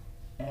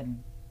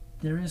 and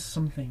there is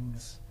some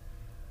things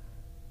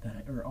that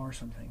I really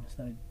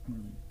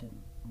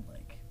didn't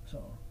like.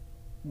 So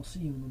we'll see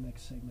you in the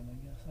next segment, I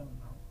guess. I don't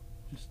know.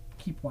 Just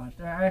keep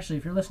watching. Actually,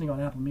 if you're listening on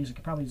Apple Music,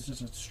 it probably is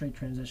just a straight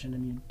transition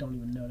and you don't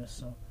even notice.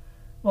 So,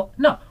 well,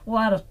 no, we'll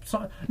add a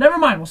song. Never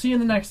mind. We'll see you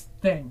in the next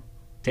thing.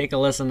 Take a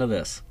listen to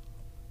this.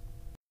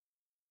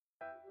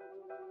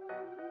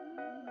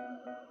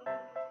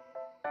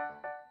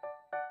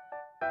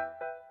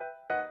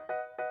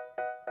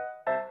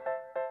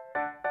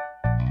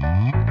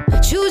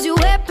 Choose your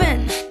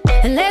weapon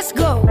and let's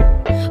go.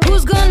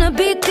 Who's gonna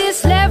beat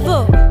this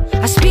level?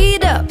 I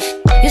speed up,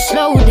 you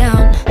slow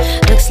down.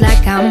 Looks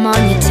like I'm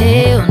on your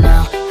tail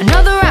now.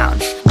 Another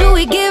round, do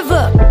we give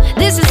up?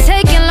 This is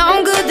taking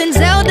longer than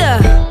Zelda.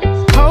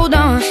 Hold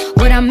on,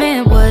 what I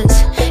meant was,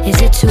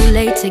 is it too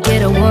late to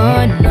get a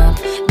one-up?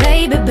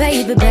 Baby,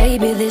 baby,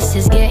 baby, this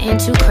is getting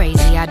too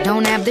crazy. I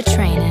don't have the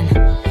training.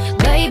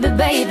 Baby,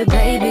 baby,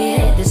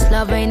 baby, this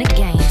love ain't a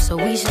game, so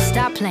we should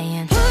stop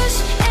playing.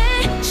 Push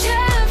and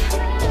shove.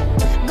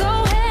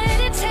 Go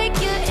ahead and take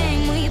your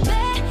aim. We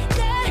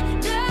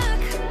better duck.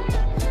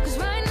 'Cause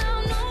right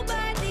now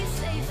nobody's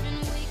safe and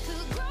we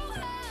could grow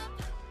up.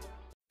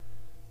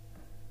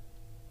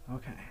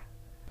 Okay.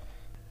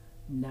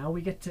 Now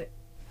we get to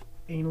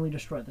anally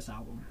destroy this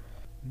album.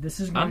 This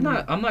is going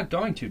I'm not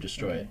going to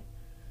destroy it.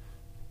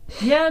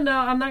 Yeah, no,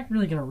 I'm not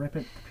really gonna rip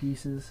it to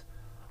pieces.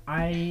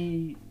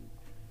 I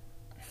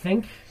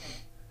think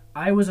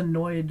I was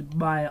annoyed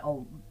by a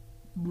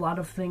lot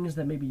of things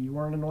that maybe you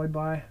weren't annoyed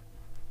by,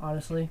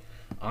 honestly.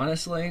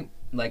 Honestly,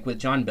 like with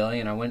Jon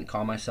Bellion, I wouldn't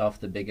call myself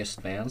the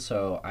biggest fan,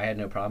 so I had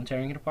no problem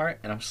tearing it apart.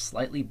 And I'm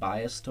slightly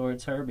biased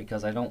towards her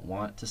because I don't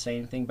want to say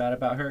anything bad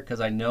about her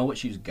because I know what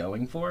she's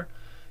going for,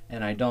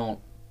 and I don't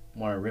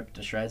want to rip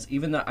to shreds.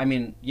 Even though, I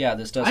mean, yeah,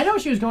 this does. I know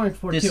what she was going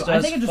for this too. I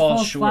does think it just fall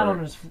fell short. out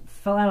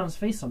on his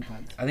face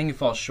sometimes. I think it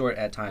falls short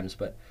at times,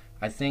 but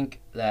I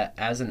think that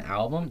as an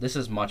album, this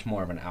is much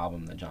more of an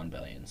album than Jon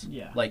Bellion's.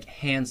 Yeah. Like,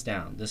 hands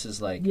down, this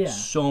is like Yeah.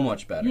 so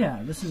much better.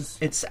 Yeah, this is.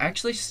 It's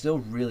actually still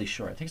really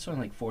short. I think it's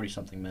only like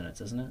 40-something minutes,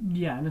 isn't it?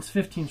 Yeah, and it's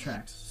 15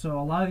 tracks, so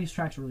a lot of these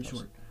tracks are really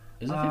short.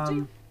 Is it 15? I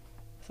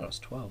thought it was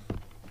 12.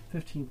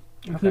 15,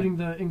 including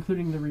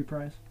the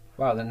reprise.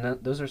 Wow, then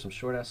those are some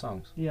short-ass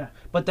songs. Yeah,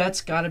 But that's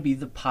got to be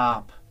the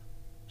pop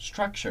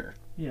structure.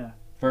 yeah,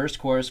 Verse,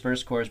 chorus,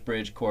 bridge,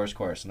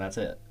 chorus, and that's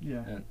it.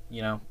 yeah, And,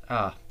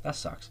 that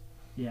sucks.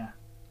 yeah.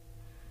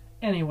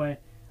 Anyway,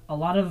 a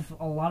lot of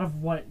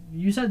what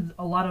you said.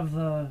 A lot of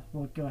the.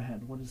 Well, go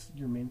ahead. What is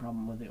your main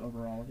problem with the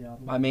overall of the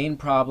album? My main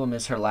problem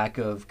is her lack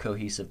of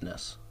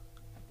cohesiveness.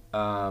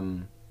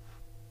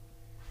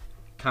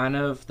 Kind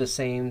of the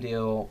same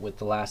deal with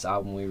the last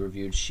album we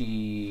reviewed.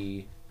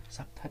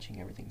 Stop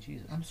touching everything,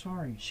 Jesus. I'm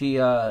sorry. She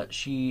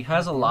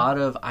has a lot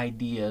of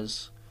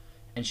ideas,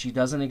 and she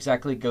doesn't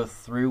exactly go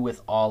through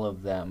with all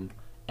of them.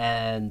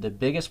 And the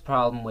biggest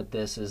problem with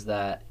this is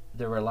that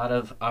there were a lot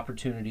of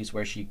opportunities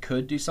where she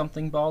could do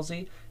something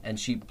ballsy, and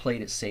she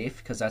played it safe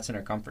because that's in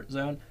her comfort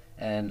zone.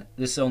 And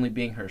this only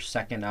being her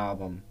second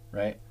album,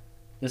 right?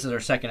 This is her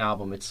second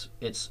album. It's.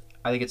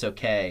 I think it's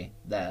okay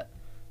that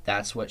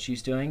that's what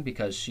she's doing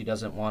because she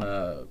doesn't want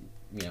to,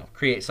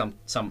 create some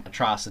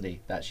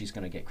atrocity that she's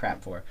going to get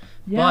crap for.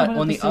 Yeah, but at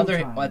on the the same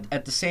other, time- but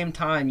at the same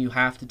time, you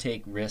have to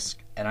take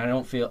risk, and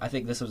I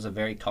think this was a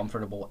very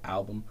comfortable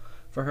album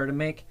for her to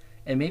make.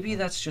 And maybe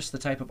that's just the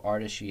type of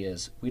artist she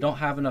is. We don't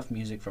have enough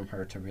music from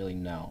her to really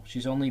know.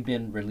 She's only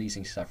been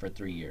releasing stuff for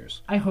 3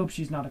 years. I hope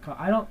she's not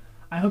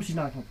I hope she's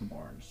not a comfortable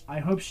artist. I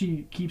hope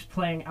she keeps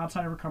playing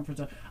outside of her comfort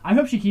zone. I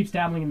hope she keeps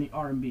dabbling in the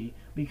R&B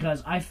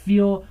because I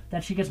feel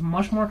that she gets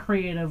much more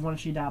creative when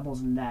she dabbles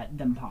in that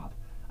than pop.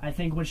 I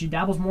think when she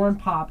dabbles more in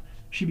pop,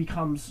 she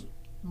becomes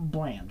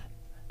bland.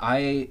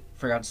 I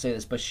forgot to say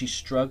this, but she's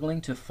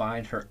struggling to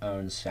find her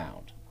own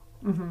sound.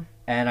 Mm-hmm.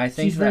 And I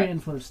think She's very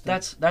influenced.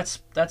 that's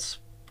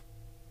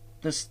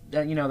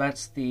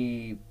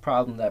the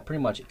problem that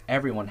pretty much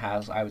everyone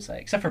has, I would say,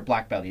 except for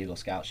Black Belt Eagle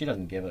Scout. She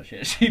doesn't give a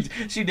shit.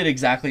 She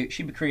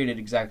created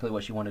exactly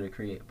what she wanted to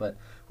create. But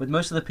with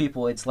most of the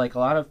people, it's like a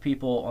lot of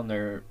people on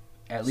their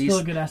at Still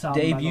least a good-ass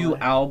album, by the debut way.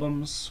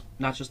 albums,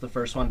 not just the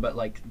first one, but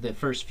like the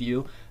first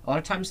few, a lot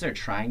of times they're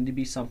trying to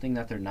be something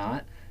that they're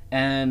not.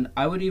 And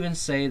I would even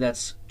say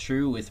that's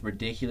true with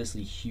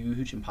ridiculously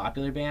huge and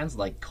popular bands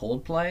like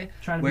Coldplay.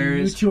 Trying to be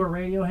whereas U2 or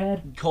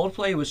Radiohead.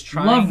 Coldplay was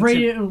trying Love to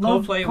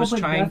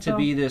Coldplay to Death,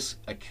 be this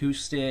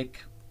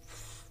acoustic,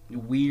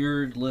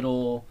 weird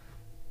little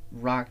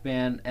rock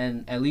band,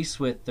 and at least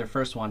with their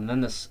first one,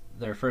 and then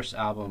their first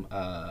album,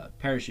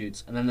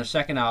 Parachutes, and then their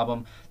second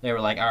album, they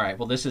were like, all right,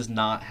 well, this is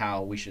not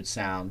how we should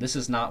sound. This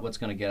is not what's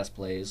going to get us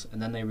plays.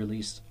 And then they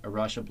released A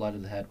Rush of Blood to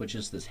the Head, which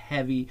is this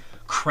heavy,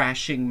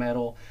 crashing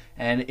metal,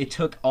 and it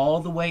took all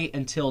the way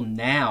until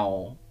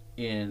now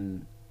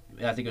in,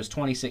 I think it was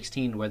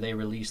 2016, where they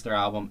released their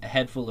album A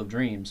Head Full of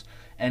Dreams,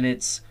 and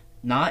it's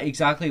not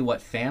exactly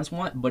what fans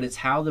want, but it's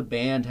how the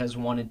band has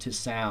wanted to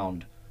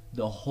sound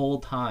the whole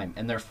time,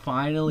 and they're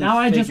finally Now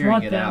I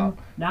figuring it out.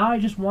 Now I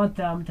just want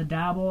them to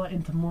dabble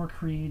into more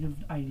creative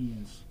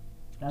ideas.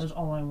 That is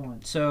all I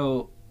want.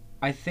 So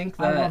I think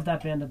that I love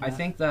that band to death. I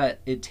think that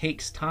it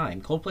takes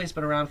time. Coldplay's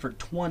been around for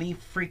 20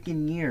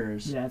 freaking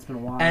years. Yeah, it's been a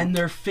while. And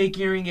they're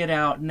figuring it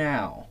out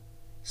now.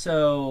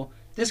 So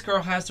this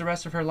girl has the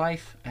rest of her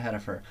life ahead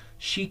of her.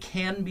 She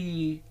can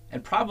be,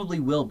 and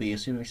probably will be,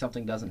 assuming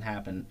something doesn't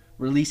happen,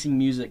 releasing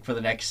music for the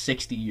next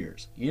 60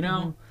 years. You know?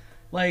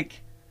 Mm-hmm.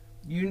 Like,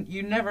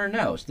 you never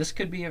know. This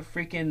could be a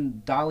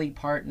freaking Dolly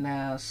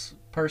Parton-ass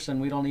person.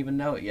 We don't even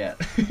know it yet.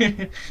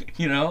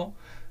 You know?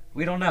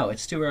 We don't know.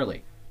 It's too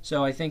early.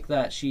 So I think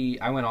that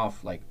I went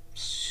off, like,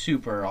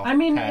 super off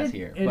path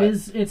here.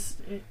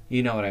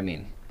 You know what I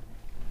mean.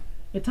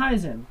 It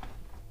ties in.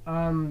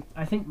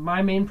 I think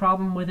my main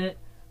problem with it,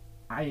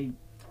 I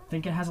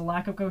think it has a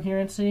lack of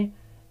coherency,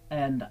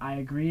 and I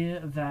agree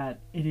that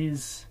it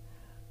is.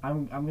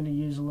 I'm going to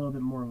use a little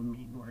bit more of a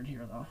mean word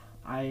here, though.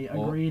 I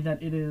agree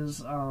that it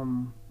is.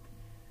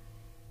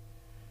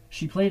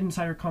 She played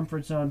inside her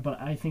comfort zone,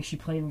 but I think she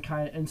played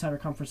inside her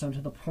comfort zone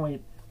to the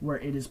point where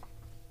it is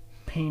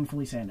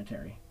painfully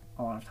sanitary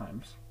a lot of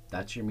times.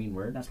 That's your mean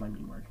word? That's my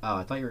mean word. Oh,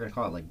 I thought you were going to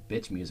call it, like,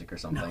 bitch music or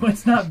something. No,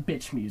 it's not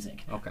bitch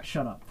music. Okay.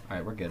 Shut up. All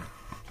right, we're good.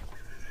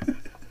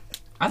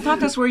 I thought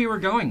that's where you were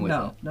going with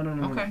it. No.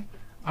 Okay.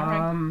 All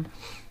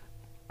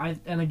right.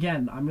 And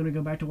again, I'm going to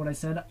go back to what I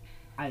said.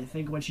 I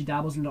think when she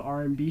dabbles into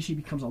R&B, she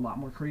becomes a lot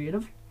more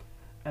creative.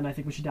 And I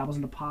think when she dabbles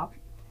into pop,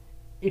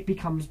 it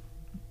becomes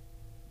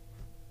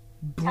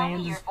bland.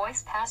 Tell me your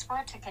voice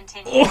password to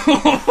continue.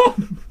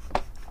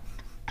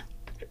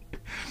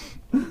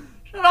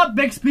 Shut up,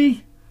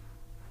 Bixby!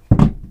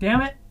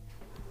 Damn it!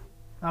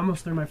 I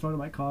almost threw my phone in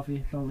my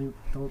coffee. Don't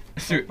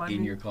mind In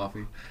me. your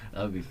coffee.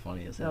 That would be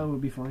funny as hell. That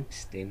would be funny.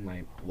 Stain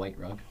my white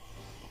rug.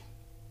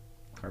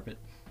 Carpet.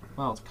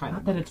 Well, it's kind Not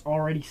of. that it's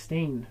already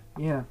stained.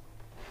 Yeah.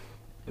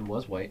 It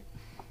was white.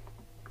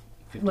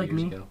 50 Like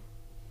years me. ago.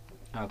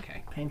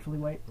 Okay. Painfully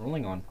white.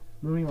 Rolling on.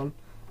 Moving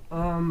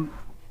on.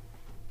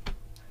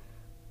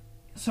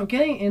 So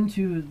getting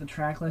into the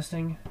track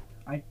listing,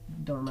 I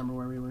don't remember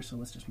where we were, so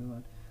let's just move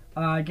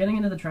on. Getting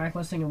into the track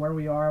listing and where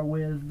we are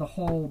with the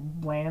whole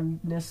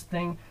blandness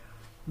thing.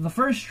 The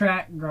first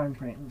track, Growing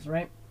Pains,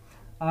 right?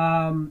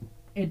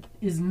 It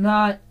is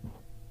not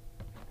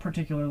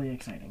particularly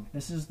exciting.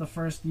 This is the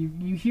first,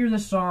 you hear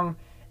this song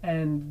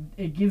and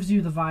it gives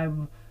you the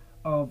vibe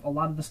of a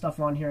lot of the stuff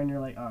on here and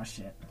you're like, oh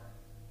shit,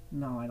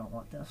 no, I don't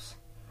want this,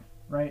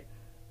 right?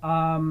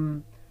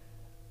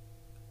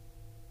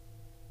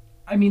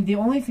 I mean, the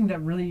only thing that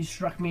really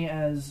struck me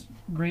as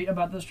great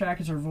about this track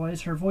is her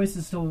voice. Her voice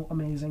is still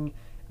amazing,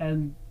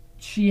 and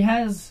she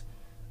has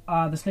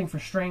this thing for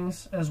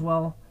strings as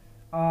well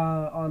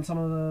on some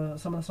of the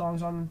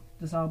songs on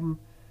this album,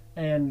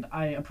 and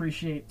I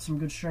appreciate some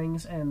good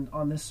strings. And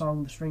on this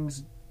song, the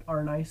strings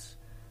are nice,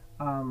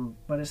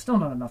 but it's still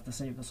not enough to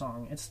save the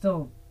song. It's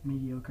still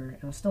mediocre,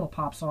 and it's still a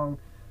pop song,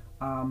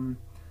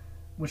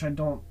 which I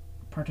don't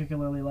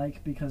particularly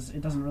like because it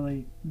doesn't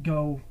really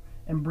go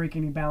and break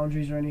any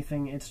boundaries or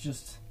anything. It's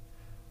just,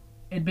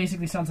 it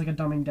basically sounds like a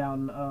dumbing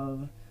down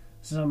of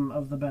some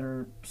of the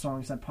better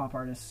songs that pop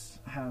artists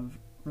have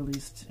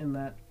released in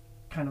that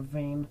kind of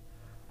vein.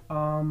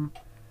 The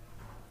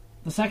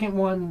second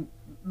one,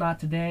 Not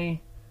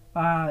Today,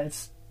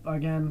 it's,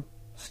 again,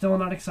 still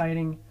not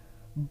exciting,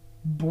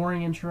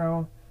 boring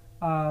intro.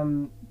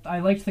 I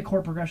liked the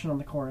chord progression on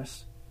the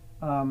chorus.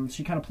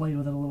 She kind of played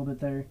with it a little bit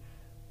there.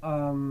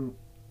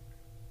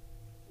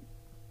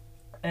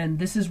 And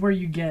this is where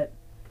you get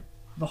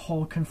the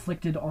whole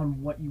conflicted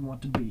on what you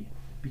want to be.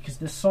 Because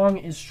this song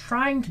is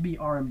trying to be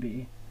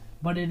R&B,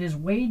 but it is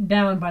weighed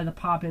down by the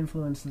pop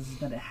influences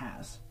that it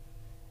has.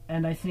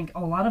 And I think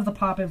a lot of the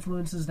pop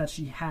influences that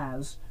she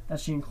has,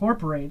 that she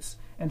incorporates,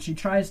 and she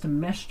tries to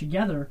mesh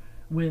together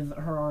with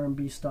her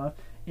R&B stuff,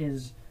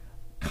 is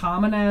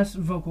common ass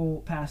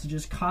vocal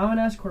passages, common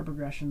ass chord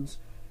progressions,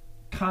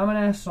 common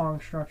ass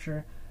song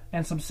structure,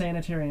 and some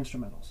sanitary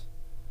instrumentals.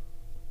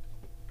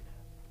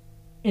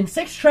 In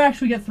 6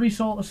 tracks, we get 3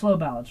 slow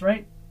ballads,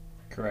 right?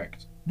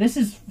 Correct. This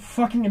is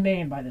fucking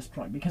inane by this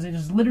point because it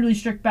is literally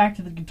stripped back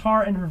to the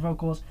guitar and her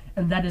vocals,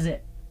 and that is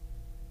it.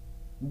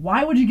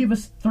 Why would you give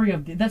us 3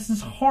 of these? That's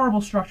this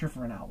horrible structure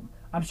for an album.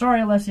 I'm sorry,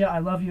 Alessia, I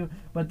love you,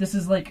 but this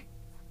is like,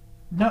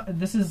 no,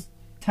 this is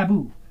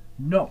taboo.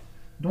 No,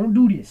 don't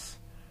do this.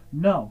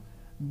 No,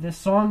 this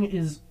song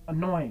is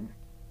annoying.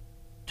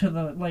 To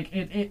the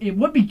it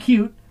would be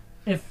cute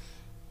if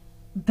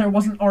there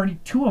wasn't already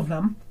 2 of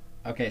them.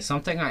 Okay,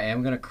 something I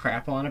am going to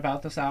crap on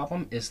about this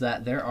album is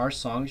that there are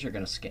songs you're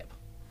going to skip.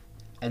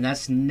 And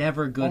that's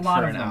never good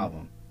for an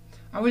album.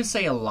 I wouldn't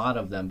say a lot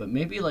of them, but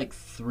maybe like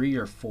 3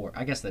 or 4.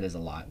 I guess that is a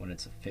lot when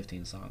it's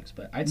 15 songs.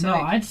 But I'd say... No,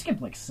 I'd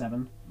skip like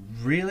 7.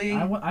 Really?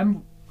 I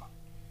wouldn't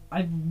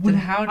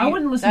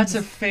listen That's to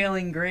a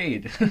failing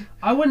grade.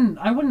 I wouldn't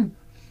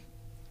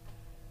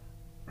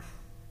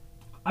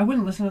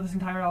listen to this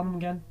entire album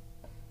again.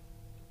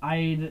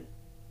 I'd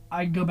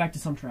go back to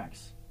some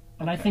tracks.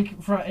 And I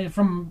think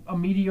from a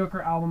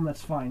mediocre album,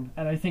 that's fine.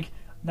 And I think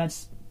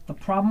that's the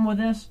problem with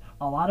this.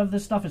 A lot of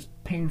this stuff is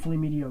painfully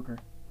mediocre.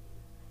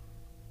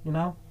 You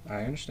know?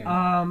 I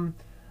understand.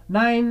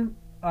 9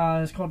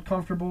 is called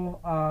Comfortable.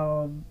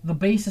 The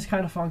bass is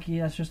kind of funky.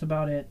 That's just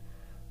about it.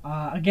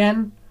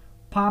 Again,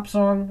 pop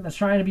song that's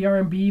trying to be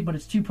R&B, but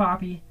it's too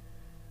poppy.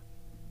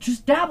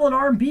 Just dabble in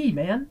R&B,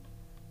 man.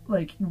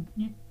 Like,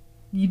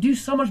 you do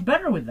so much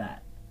better with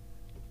that.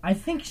 I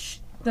think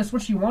that's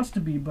what she wants to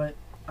be, but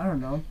I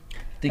don't know.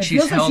 It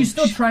feels like she's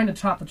still trying to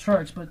top the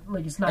charts, but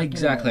like it's not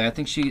exactly. I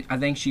think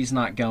she's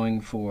not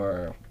going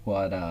for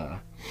what. I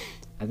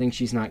think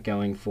she's not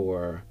going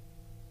for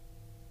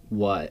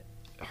what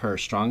her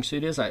strong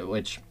suit is.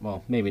 Which,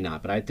 well, maybe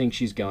not, but I think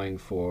she's going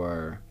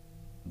for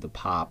the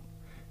pop.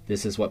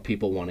 This is what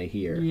people want to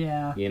hear.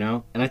 Yeah. You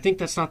know, and I think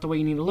that's not the way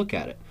you need to look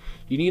at it.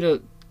 You need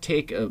to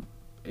take a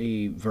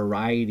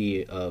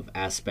variety of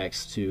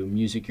aspects to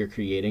music you're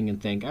creating and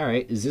think, all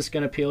right, is this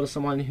going to appeal to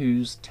someone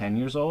who's 10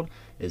 years old?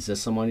 Is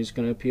this someone who's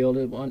going to appeal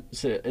to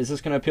is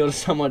this going to appeal to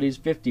someone who's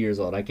 50 years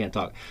old? I can't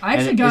talk.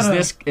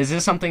 Is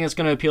this something that's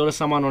going to appeal to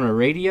someone on a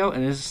radio,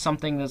 and is this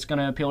something that's going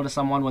to appeal to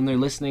someone when they're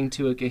listening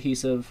to a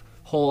cohesive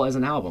whole as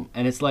an album?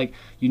 And it's like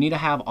you need to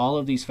have all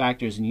of these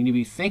factors, and you need to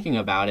be thinking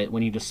about it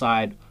when you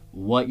decide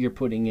what you're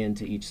putting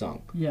into each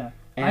song. Yeah.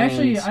 And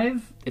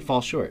it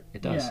falls short.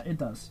 It does. Yeah, it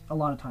does a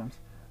lot of times.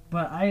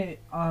 But I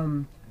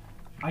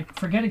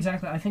forget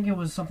exactly. I think it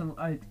was something.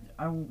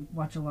 I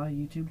watch a lot of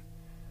YouTube.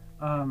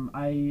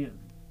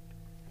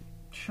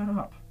 Shut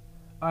up.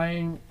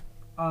 I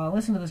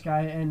listen to this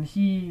guy, and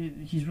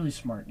he's really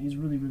smart. He's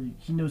really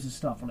he knows his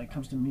stuff when it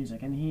comes to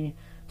music. And he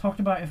talked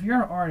about if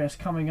you're an artist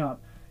coming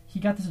up, he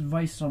got this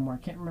advice somewhere.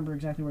 Can't remember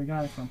exactly where he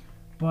got it from,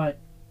 but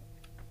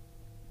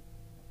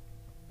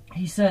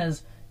he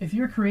says if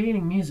you're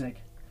creating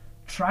music,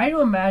 try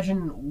to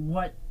imagine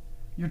what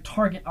your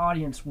target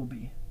audience will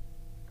be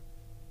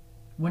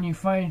when you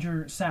find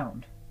your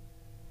sound.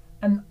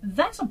 And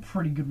that's a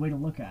pretty good way to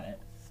look at it.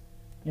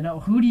 You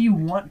know, who do you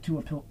want to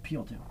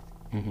appeal to?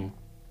 Mm-hmm.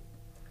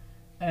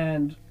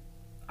 And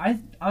I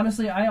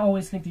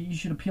always think that you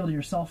should appeal to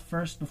yourself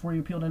first before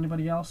you appeal to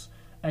anybody else,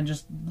 and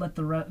just let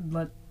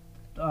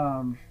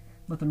the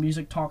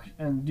music talk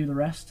and do the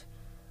rest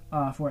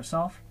for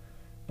itself.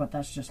 But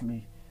that's just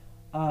me.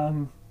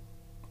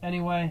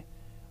 Anyway,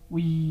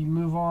 we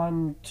move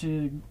on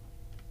to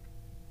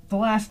the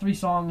last 3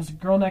 songs.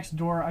 Girl Next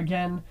Door,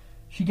 again,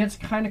 she gets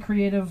kind of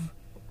creative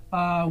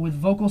with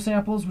vocal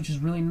samples, which is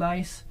really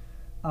nice.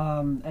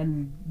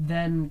 And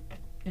then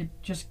it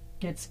just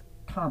gets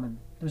common.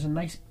 There's a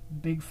nice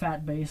big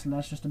fat bass, and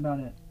that's just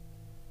about it.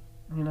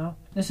 You know?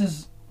 This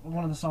is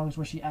one of the songs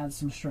where she adds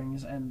some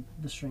strings, and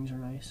the strings are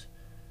nice.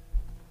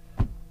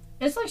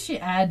 It's like she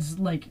adds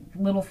like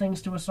little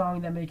things to a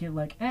song that make it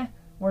like,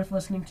 worth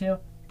listening to,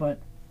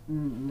 but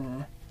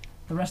nah.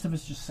 The rest of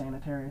it's just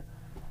sanitary.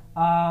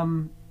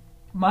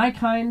 My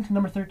Kind,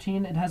 number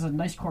 13, it has a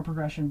nice chord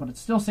progression, but it's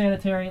still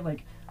sanitary.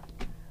 Like,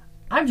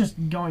 I'm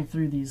just going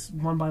through these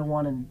one by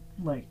one, and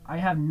like I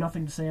have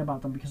nothing to say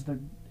about them because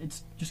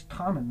it's just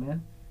common,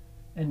 man.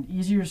 And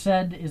Easier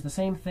Said is the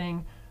same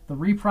thing. The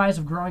reprise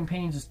of Growing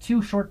Pains is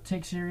too short to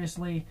take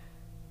seriously.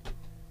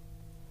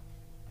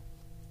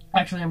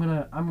 Actually, I'm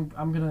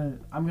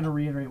gonna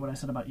reiterate what I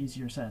said about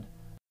Easier Said.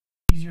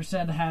 Easier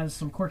Said has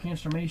some quirky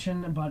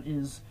instrumentation, but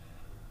is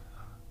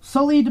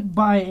sullied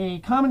by a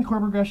common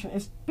chord progression.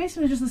 It's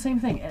basically just the same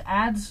thing. It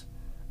adds,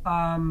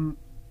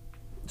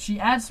 she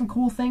adds some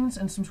cool things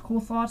and some cool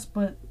thoughts,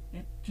 but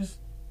it just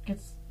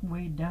gets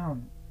weighed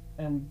down,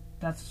 and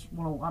that's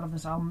what a lot of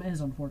this album is,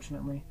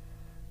 unfortunately.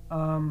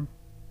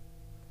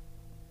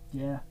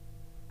 Yeah.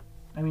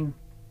 I mean,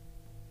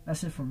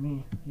 that's it from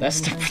me. That's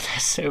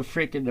so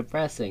freaking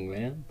depressing,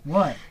 man.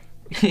 What?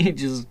 You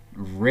just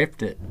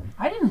ripped it.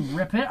 I didn't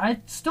rip it.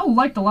 I still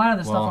liked a lot of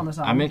the stuff on this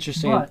album.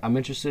 I'm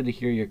interested to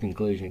hear your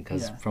conclusion,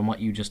 because from what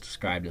you just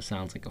described, it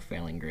sounds like a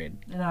failing grade.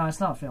 No, it's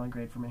not a failing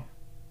grade for me.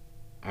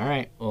 All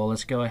right. Well,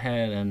 let's go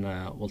ahead and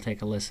we'll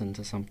take a listen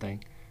to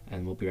something,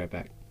 and we'll be right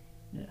back.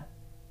 Yeah.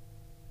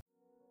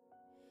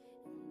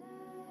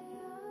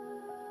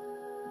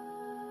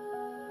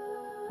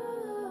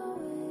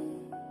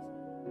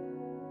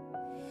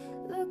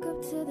 Look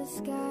up to the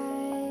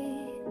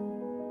sky,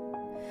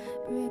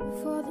 pray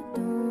before the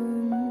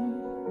dawn,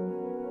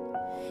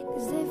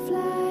 'cause they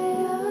fly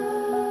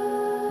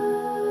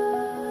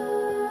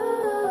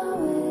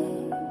away.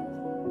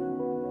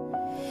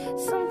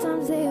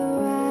 Sometimes they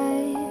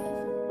arrive,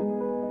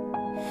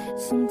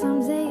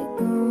 sometimes they are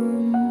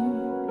gone.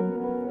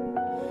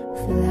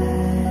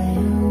 Fly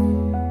on.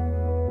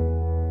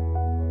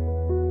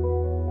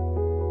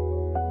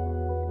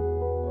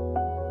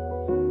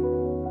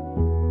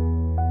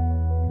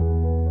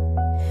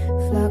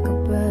 Flock of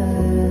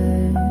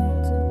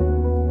birds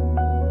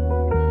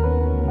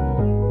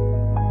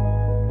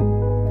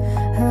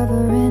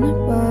hovering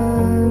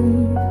above,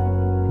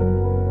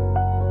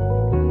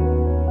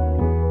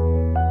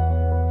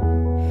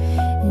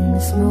 in the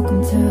smoke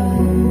and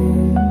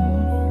turn,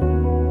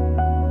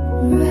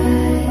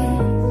 rise,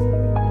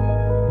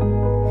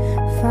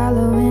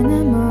 following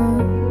them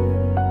up,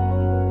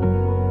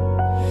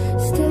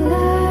 still I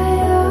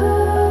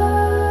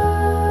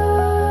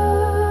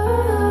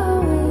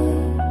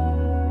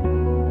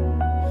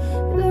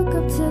look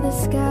up to the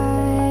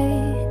sky,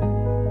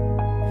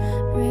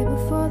 pray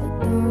before the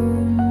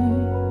dawn,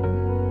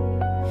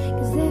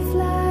 'cause they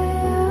fly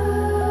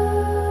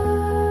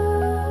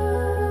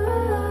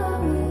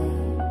away.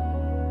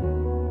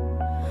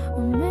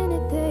 One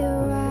minute they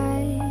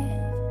arrive,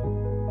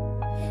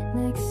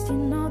 next you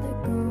know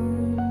they're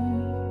gone.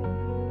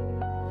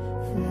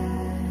 Fly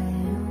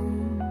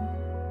on.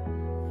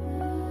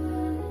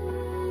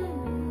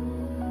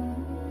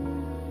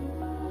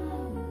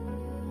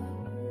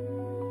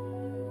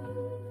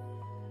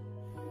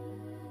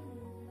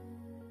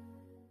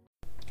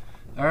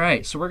 All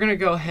right, so we're going to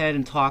go ahead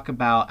and talk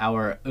about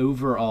our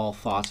overall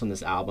thoughts on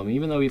this album.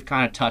 Even though we've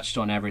kind of touched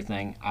on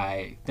everything,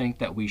 I think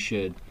that we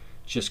should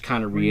just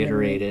kind of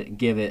reiterate it,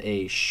 give it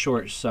a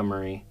short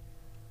summary.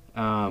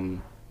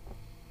 Go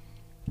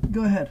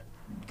ahead.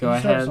 Go You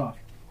start ahead. us off.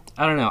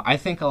 I don't know. I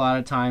think a lot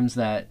of times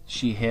that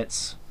she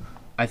hits,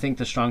 I think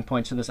the strong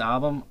points of this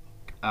album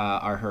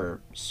are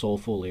her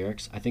soulful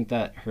lyrics. I think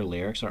that her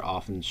lyrics are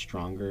often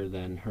stronger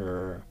than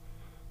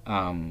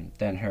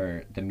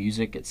the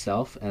music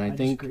itself, and I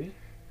think disagree.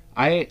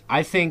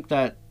 I think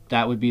that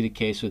would be the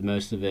case with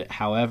most of it.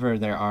 However,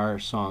 there are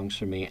songs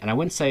for me, and I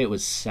wouldn't say it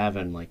was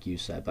 7 like you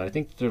said, but I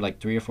think there are like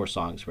 3 or 4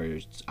 songs where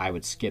I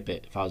would skip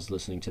it if I was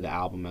listening to the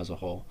album as a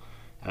whole.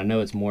 And I know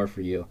it's more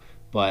for you,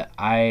 but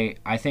I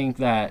think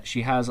that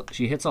she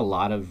hits a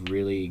lot of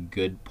really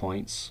good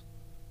points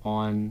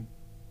on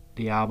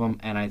the album,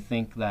 and I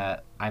think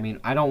that, I mean,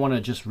 I don't want to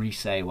just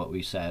re-say what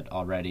we said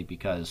already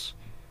because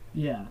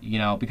Yeah.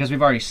 because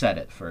we've already said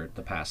it for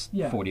the past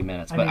Yeah. 40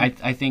 minutes. I But mean-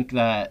 I think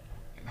that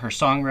her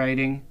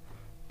songwriting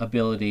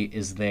ability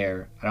is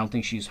there. I don't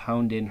think she's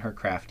honed in her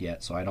craft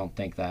yet, so I don't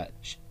think that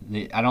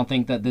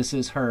this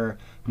is her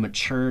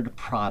matured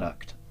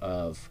product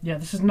of Yeah,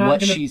 this is not what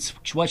gonna...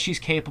 she's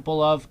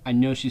capable of. I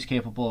know she's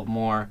capable of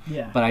more,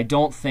 Yeah. but I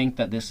don't think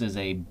that this is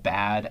a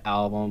bad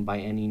album by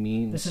any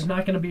means. This is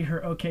not going to be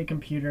her OK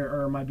Computer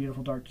or My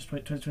Beautiful Dark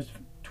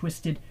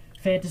Twisted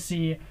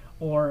Fantasy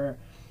or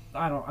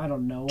I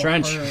don't know.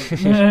 Trench.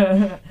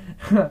 Her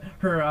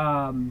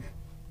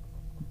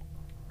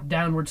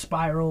Downward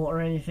Spiral or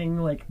anything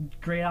like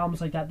great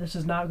albums like that. This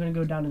is not going to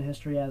go down in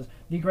history as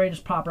the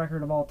greatest pop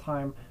record of all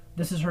time.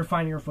 This is her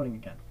finding her footing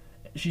again.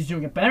 She's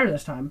doing it better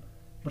this time,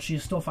 but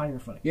she's still finding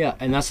her footing. Yeah,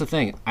 and that's the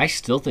thing. I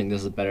still think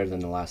this is better than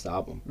the last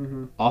album.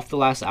 Mm-hmm. Off the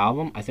last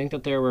album, I think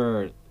that there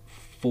were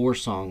 4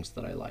 songs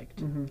that I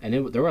liked, and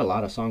there were a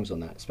lot of songs on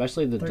that,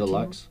 especially the 13?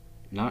 deluxe.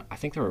 I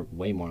think there were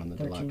way more on the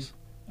 13. deluxe.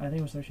 I think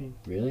it was 13.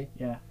 Really?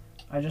 Yeah.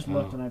 I just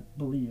looked and I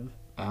believe.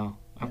 Oh,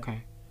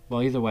 okay.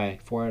 Well, either way,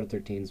 4 out of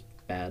 13 is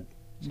bad.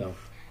 So,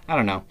 I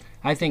don't know.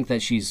 I think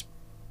that she's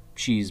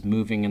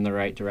moving in the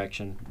right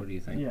direction. What do you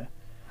think? Yeah.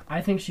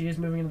 I think she is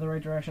moving in the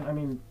right direction. I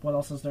mean, what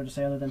else is there to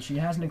say other than she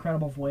has an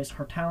incredible voice.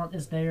 Her talent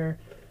is there.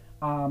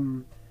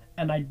 And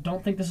I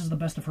don't think this is the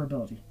best of her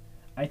ability.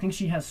 I think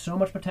she has so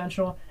much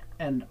potential,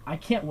 and I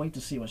can't wait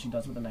to see what she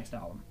does with the next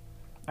album.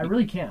 I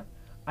really can't.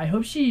 I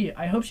hope she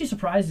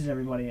surprises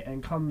everybody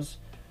and comes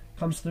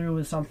through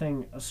with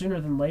something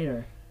sooner than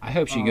later. I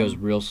hope she goes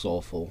real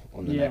soulful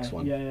on the next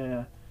one.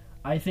 Yeah.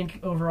 I think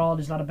overall it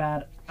is not a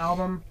bad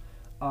album.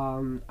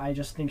 I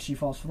just think she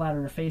falls flat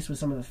on her face with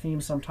some of the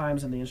themes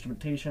sometimes and the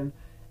instrumentation,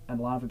 and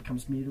a lot of it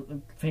becomes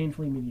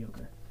painfully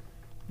mediocre.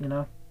 You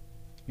know?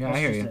 Yeah, That's I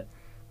hear just you. it.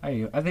 I hear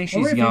you. I think What were she's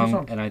your favorite young,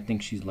 songs? and I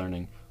think she's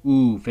learning.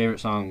 Ooh, favorite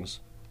songs.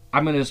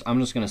 I'm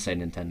just gonna say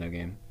Nintendo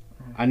game.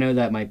 I know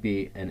that might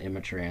be an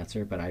immature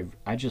answer, but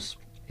I just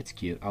it's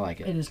cute. I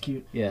like It it. is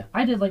cute. Yeah.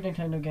 I did like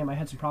Nintendo Game. I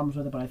had some problems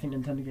with it, but I think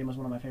Nintendo Game was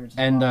one of my favorites. As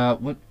And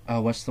well.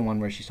 what's the one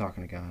where she's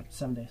talking to God?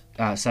 7 Days.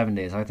 7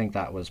 Days. I think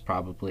that was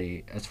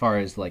probably, as far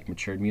as like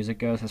matured music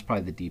goes, that's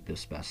probably the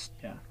deepest, best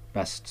Yeah.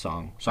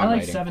 song. I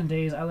like Songwriting. 7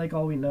 Days. I like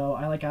All We Know.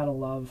 I like Out of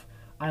Love.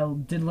 I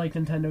did like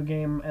Nintendo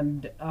game,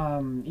 and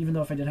even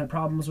though if I did have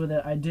problems with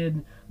it, I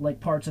did like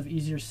parts of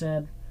Easier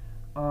Said.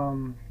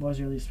 What was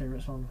your least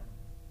favorite song?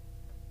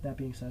 That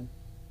being said,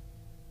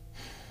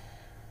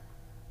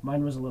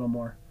 mine was A Little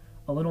More.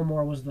 A Little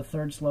More was the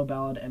third slow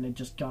ballad, and it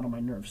just got on my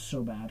nerves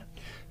so bad.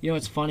 You know,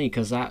 it's funny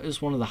because that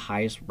is one of the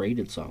highest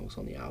rated songs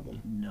on the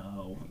album.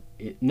 No.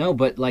 No,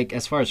 but like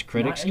as far as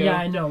critics go, yeah,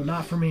 I know,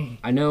 not for me.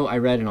 I know. I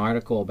read an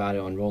article about it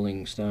on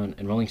Rolling Stone,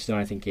 and Rolling Stone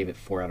I think gave it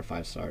 4 out of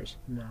 5 stars.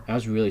 No. I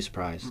was really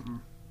surprised.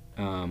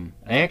 They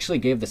actually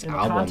gave this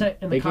album.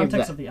 In the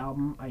context of the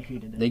album, I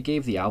hated it. They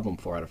gave the album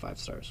 4 out of 5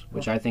 stars,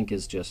 which I think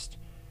is just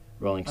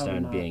Rolling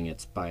Stone being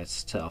its by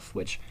itself.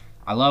 Which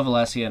I love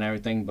Alessia and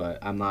everything, but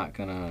I'm not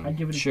gonna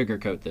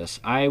sugarcoat this.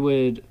 I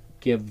would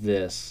give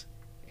this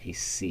a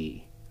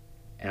C,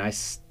 and I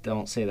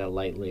don't say that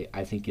lightly.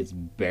 I think it's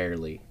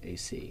barely a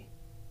C.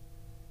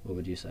 What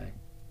would you say?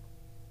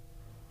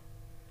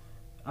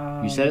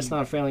 You said it's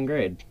not a failing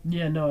grade.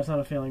 Yeah, no, it's not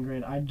a failing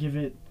grade. I'd give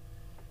it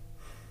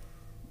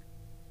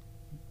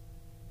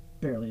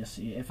barely a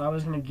C. If I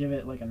was going to give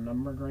it like a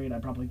number grade,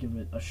 I'd probably give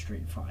it a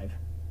straight 5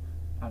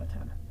 out of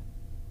 10.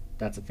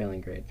 That's a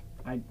failing grade.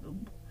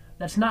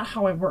 That's not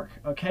how I work,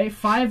 okay?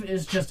 5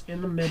 is just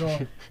in the middle.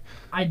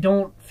 I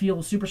don't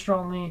feel super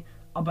strongly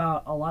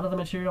about a lot of the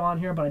material on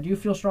here, but I do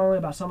feel strongly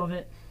about some of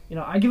it. You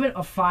know, I give it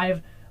a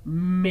 5,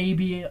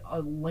 maybe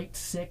a late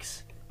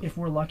 6 if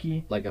we're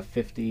lucky. Like a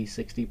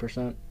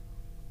 50-60%?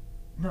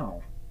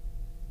 No.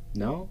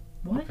 No?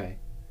 What? Okay.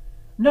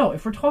 No,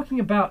 if we're talking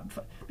about...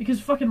 Because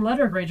fucking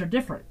letter grades are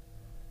different.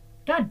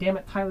 God damn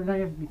it, Tyler, now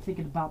you have to be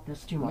thinking about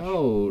this too much.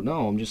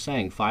 No, I'm just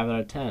saying 5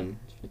 out of 10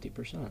 is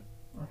 50%.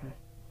 Okay.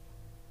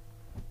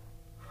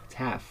 It's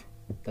half.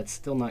 That's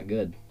still not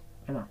good.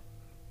 I know.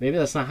 Maybe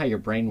that's not how your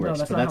brain works,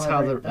 no, but that's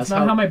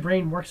how how my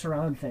brain works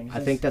around things. I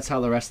think that's how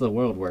the rest of the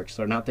world works.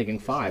 They're not thinking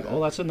 5.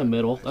 Oh, that's in the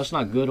middle. That's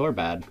not good or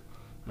bad.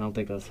 I don't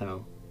think that's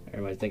how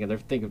everybody's thinking. They're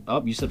thinking,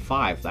 oh, you said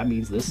 5. That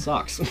means this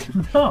sucks.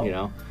 No. You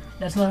know?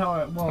 That's not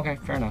how well, okay,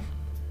 fair enough.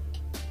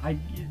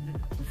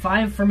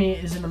 5 for me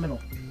is in the middle.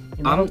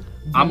 You know?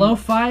 Below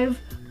 5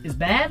 is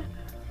bad.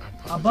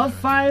 Above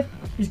 5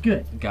 is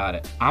good. Got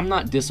it. I'm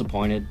not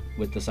disappointed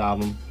with this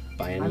album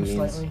by any means.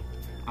 Slightly.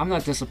 I'm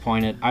not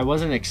disappointed. I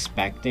wasn't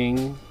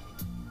expecting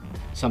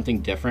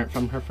something different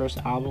from her first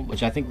album,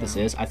 which I think this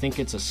is. I think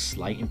it's a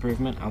slight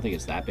improvement. I don't think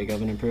it's that big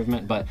of an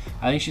improvement, but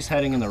I think she's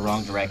heading in the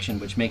wrong direction,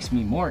 which makes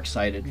me more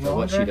excited for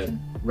what she did.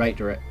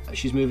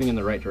 She's moving in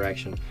the right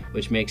direction,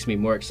 which makes me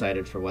more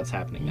excited for what's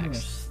happening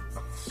next.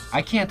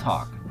 I can't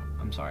talk.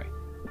 I'm sorry.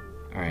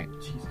 All right.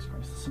 Jesus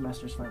Christ, the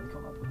semester's finally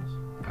come up with us.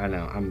 I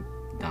know. I'm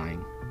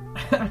dying.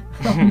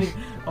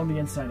 on the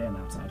inside and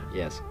outside.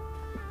 Yes.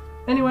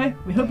 Anyway,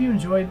 we hope you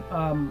enjoyed.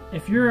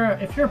 If you're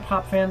a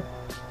pop fan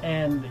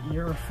and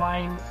you're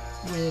fine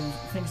with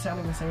things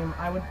sounding the same,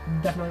 I would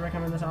definitely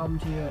recommend this album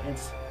to you.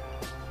 It's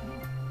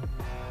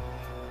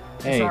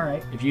all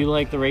right. If you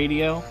like the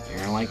radio, you're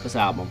gonna like this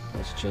album.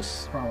 That's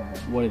just probably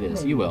what it is.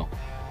 Maybe. You will.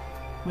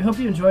 We hope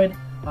you enjoyed.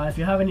 If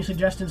you have any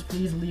suggestions,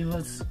 please leave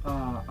us.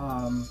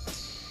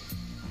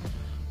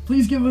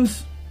 Please give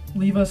us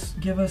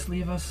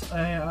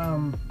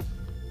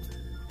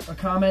a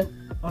comment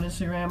on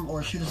Instagram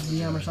or shoot us a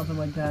DM or something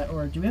like that.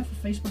 Or do we have a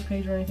Facebook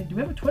page or anything? Do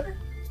we have a Twitter?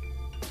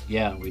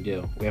 Yeah, we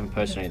do. We haven't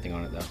posted anything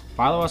on it though.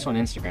 Follow us on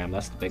Instagram.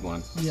 That's the big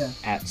one. Yeah.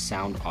 At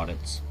Sound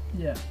Audits.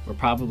 Yeah. We're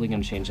probably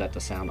going to change that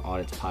to Sound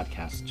Audits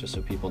Podcast just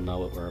so people know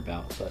what we're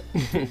about. But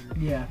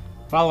yeah.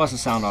 Follow us at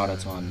Sound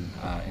Audits on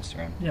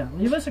Instagram. Yeah,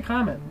 leave us a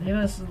comment. Leave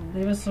us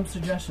some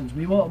suggestions.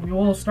 We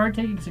will start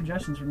taking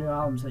suggestions for new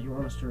albums that you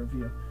want us to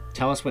review.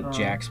 Tell us what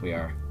jacks we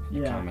are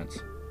in the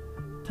comments.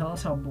 Tell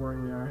us how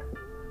boring we are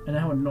and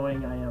how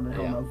annoying I am and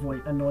how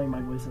annoying my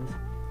voice is.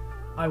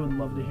 I would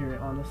love to hear it,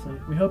 honestly.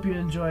 We hope you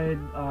enjoyed.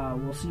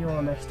 We'll see you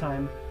all next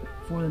time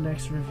for the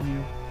next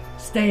review.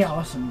 Stay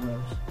awesome,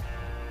 bros.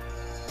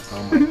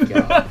 Oh my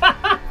god.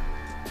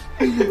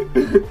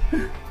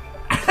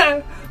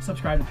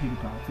 Subscribe to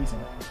PewDiePie. Peace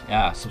out.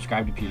 Yeah,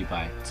 subscribe to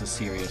PewDiePie. It's a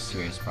serious,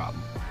 serious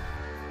problem.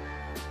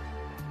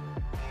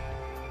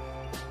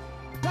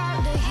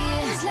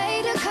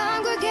 Later,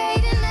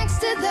 congregating next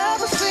to the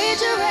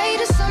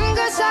refrigerator. Some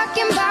girl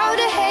talking about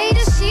a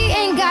hater, she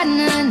ain't got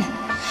none.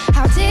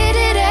 How did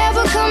it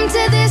ever come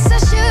to this? I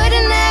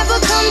should've never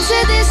come to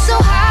this. So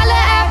holla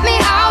at me,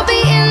 I'll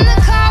be in the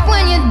car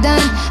when you're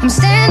done. I'm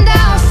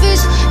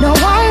standoffish, no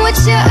one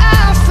with your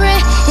offering,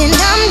 and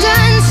I'm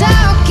done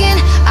talking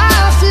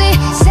awfully.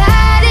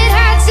 Sad it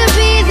had to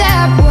be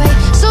that way.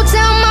 So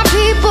tell my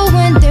people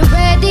when they're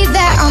ready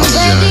that I'm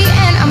ready,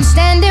 and I'm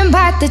standing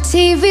by the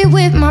TV